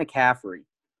Christian McCaffrey.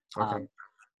 Okay.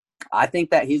 I think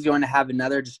that he's going to have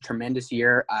another just tremendous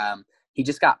year. He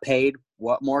just got paid.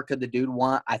 What more could the dude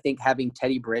want? I think having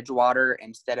Teddy Bridgewater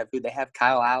instead of who they have,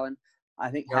 Kyle Allen, I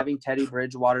think having Teddy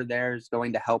Bridgewater there is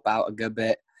going to help out a good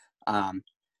bit. I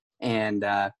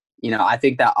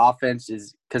think that offense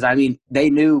is – because, they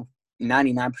knew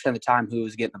 99% of the time who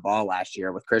was getting the ball last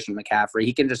year with Christian McCaffrey.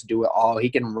 He can just do it all. He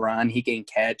can run. He can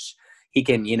catch. He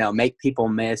can, make people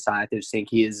miss. I just think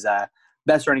he is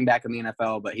best running back in the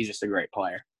NFL, but he's just a great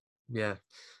player. Yeah,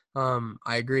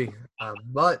 I agree.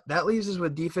 But that leaves us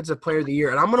with defensive player of the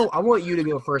year, and I want you to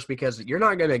go first because you're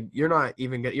going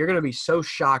to be so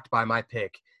shocked by my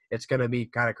pick. It's going to be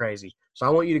kind of crazy. So I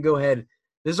want you to go ahead.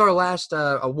 This is our last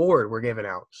award we're giving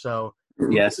out. So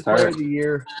yes, sir. Player of the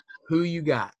year, who you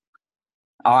got?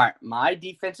 All right, my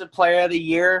defensive player of the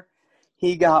year,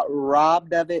 he got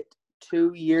robbed of it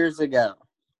 2 years ago.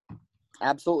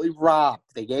 Absolutely robbed.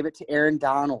 They gave it to Aaron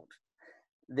Donald.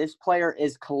 This player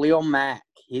is Khalil Mack.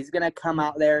 He's going to come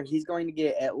out there. He's going to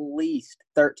get at least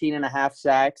 13.5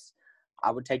 sacks.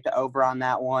 I would take the over on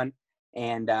that one.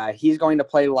 And he's going to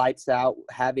play lights out,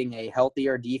 having a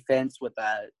healthier defense with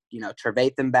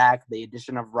Trevathan back. The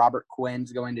addition of Robert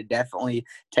Quinn's going to definitely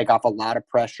take off a lot of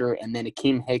pressure. And then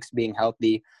Akeem Hicks being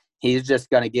healthy, he's just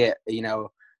going to get,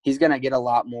 he's going to get a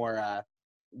lot more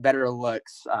better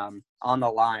looks on the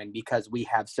line because we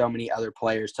have so many other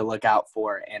players to look out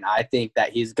for. And I think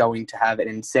that he's going to have an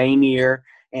insane year.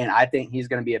 and I think he's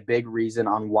going to be a big reason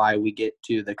on why we get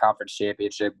to the conference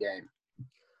championship game.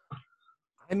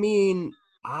 I mean,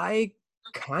 I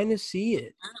kind of see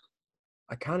it.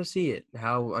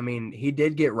 He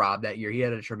did get robbed that year. He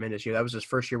had a tremendous year. That was his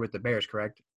first year with the Bears,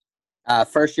 correct?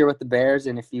 First year with the Bears,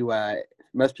 and if you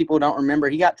most people don't remember,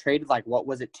 he got traded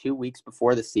 2 weeks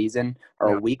before the season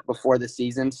or a week before the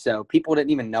season, so people didn't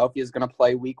even know if he was going to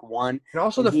play week 1. And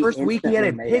also the first week he had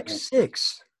a pick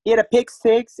six. He had a pick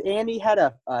six, and he had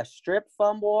a strip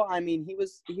fumble. I mean,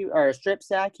 or a strip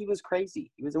sack. He was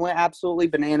crazy. Went absolutely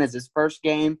bananas his first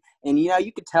game, and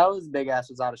you could tell his big ass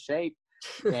was out of shape,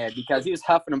 because he was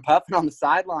huffing and puffing on the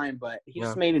sideline, but he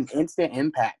just made an instant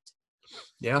impact.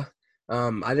 Yeah.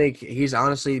 I think he's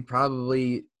honestly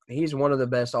he's one of the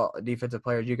best defensive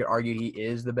players. You could argue he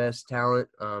is the best talent.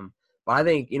 But I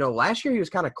think, last year he was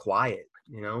kind of quiet,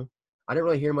 I didn't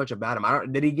really hear much about him. I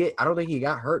don't think he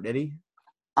got hurt, did he?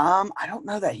 I don't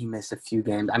know that he missed a few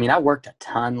games. I mean, I worked a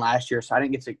ton last year, so I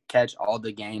didn't get to catch all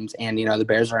the games. And the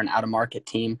Bears are an out-of-market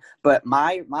team. But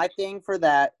my thing for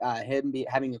that, him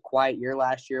having a quiet year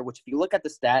last year, which if you look at the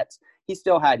stats, he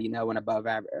still had an above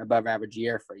average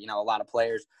year for a lot of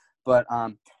players. But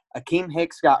Akeem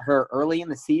Hicks got hurt early in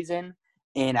the season,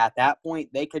 and at that point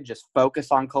they could just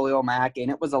focus on Khalil Mack, and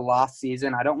it was a lost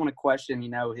season. I don't want to question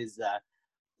his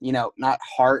not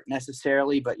heart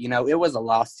necessarily, but, it was a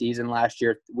lost season last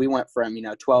year. We went from,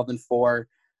 12-4,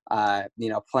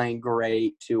 playing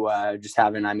great to just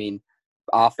having,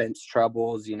 offense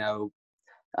troubles.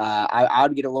 I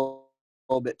would get a little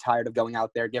bit tired of going out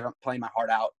there, playing my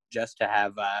heart out just to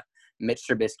have Mitch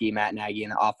Trubisky, Matt Nagy,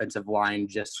 and the offensive line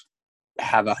just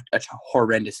have a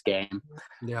horrendous game.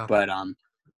 Yeah. But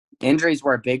injuries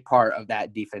were a big part of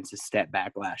that defensive step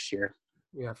back last year.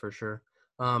 Yeah, for sure.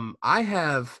 I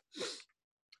have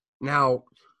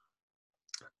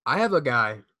a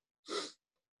guy.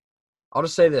 I'll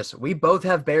just say this. We both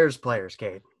have Bears players,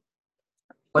 Cade.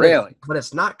 Really? But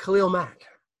it's not Khalil Mack.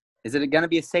 Is it going to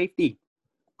be a safety?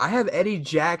 I have Eddie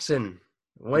Jackson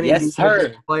winning Yes,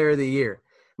 sir. Player of the Year.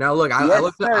 Now, look, I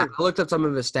looked up some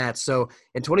of his stats. So,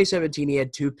 in 2017, he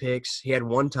had 2 picks. He had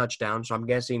 1 touchdown, so I'm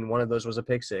guessing one of those was a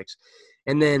pick six.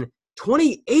 And then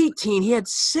 2018, he had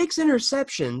 6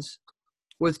 interceptions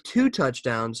with 2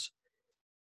 touchdowns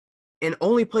and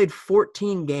only played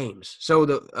 14 games. So,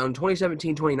 on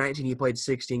 2017, 2019, he played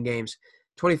 16 games.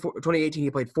 2018,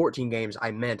 he played 14 games. I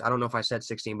don't know if I said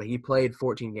 16, but he played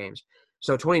 14 games.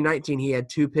 So, 2019, he had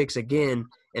 2 picks again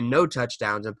and no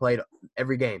touchdowns and played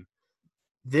every game.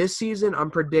 This season, I'm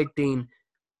predicting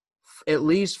at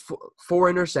least 4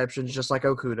 interceptions, just like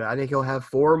Okudah. I think he'll have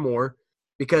 4 or more,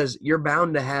 because you're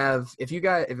bound to have. If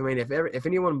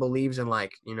anyone believes in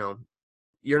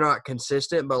you're not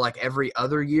consistent, but every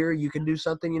other year you can do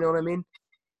something. You know what I mean?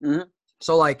 Mm-hmm.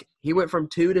 So he went from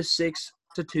 2 to 6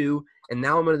 to 2, and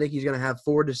now I'm gonna think he's gonna have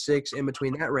 4 to 6 in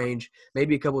between that range.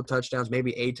 Maybe a couple of touchdowns,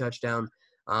 maybe a touchdown.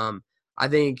 I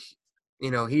think. He's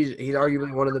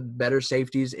arguably one of the better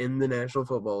safeties in the National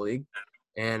Football League,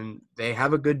 and they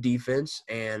have a good defense,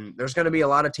 and there's going to be a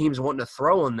lot of teams wanting to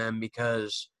throw on them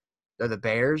because they're the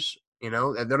Bears. They're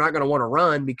not going to want to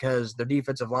run because their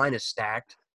defensive line is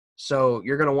stacked. So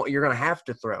you're going to have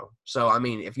to throw. So,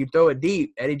 if you throw it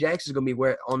deep, Eddie Jackson's going to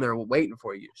be on there waiting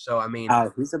for you. So,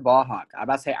 he's a ball hawk. I'm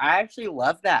about to say, I actually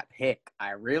love that pick.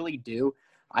 I really do.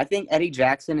 I think Eddie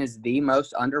Jackson is the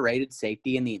most underrated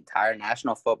safety in the entire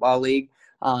National Football League.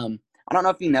 I don't know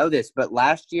if you know this, but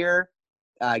last year,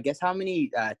 guess how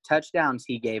many touchdowns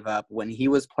he gave up when he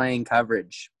was playing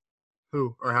coverage?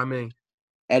 Who or how many?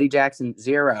 Eddie Jackson,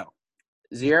 0.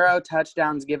 0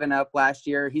 touchdowns given up last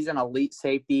year. He's an elite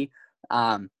safety.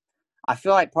 I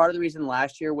feel like part of the reason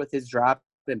last year with his drop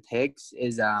in picks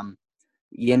is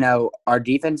our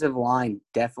defensive line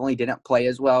definitely didn't play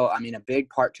as well. A big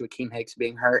part to Akeem Hicks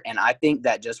being hurt. And I think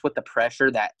that just with the pressure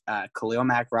that Khalil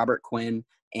Mack, Robert Quinn,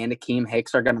 and Akeem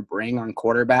Hicks are going to bring on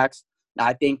quarterbacks,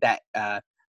 I think that,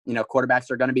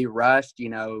 quarterbacks are going to be rushed,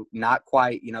 not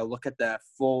quite, look at the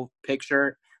full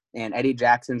picture. And Eddie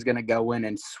Jackson's going to go in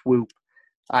and swoop.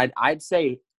 I'd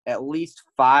say at least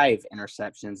 5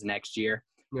 interceptions next year.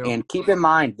 Yep. And keep in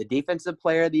mind, the Defensive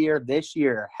Player of the Year this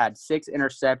year had 6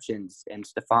 interceptions in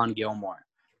Stephon Gilmore.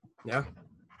 Yeah.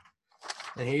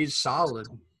 And he's solid.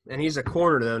 And he's a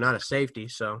corner, though, not a safety.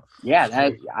 So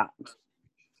yeah,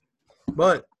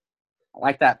 but I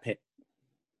like that pick.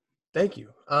 Thank you.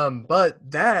 But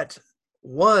that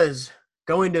is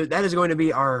going to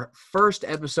be our first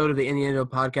episode of the Indiana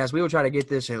podcast. We will try to get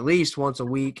this at least once a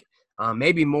week,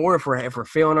 maybe more if we're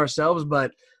feeling ourselves.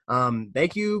 But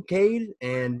thank you, Cade,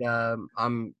 and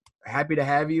I'm happy to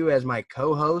have you as my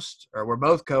co-host, or we're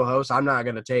both co-hosts. I'm not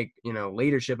going to take,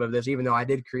 leadership of this, even though I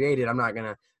did create it. I'm not going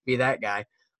to be that guy.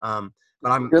 But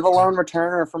You're the lone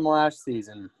returner from last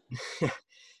season.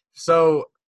 So,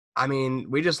 I mean,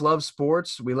 we just love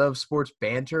sports. We love sports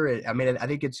banter. I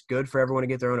think it's good for everyone to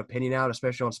get their own opinion out,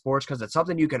 especially on sports, because it's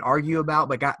something you can argue about,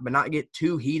 but not get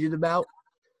too heated about.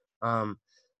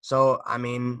 So, I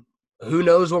mean, who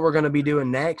knows what we're going to be doing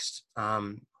next?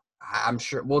 I'm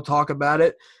sure we'll talk about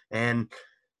it. And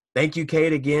thank you,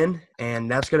 Kate, again. And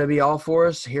that's going to be all for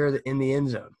us here in the End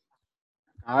Zone.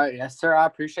 All right. Yes, sir. I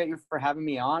appreciate you for having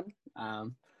me on.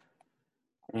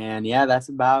 And yeah, that's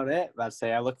about it.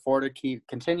 I look forward to keep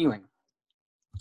continuing.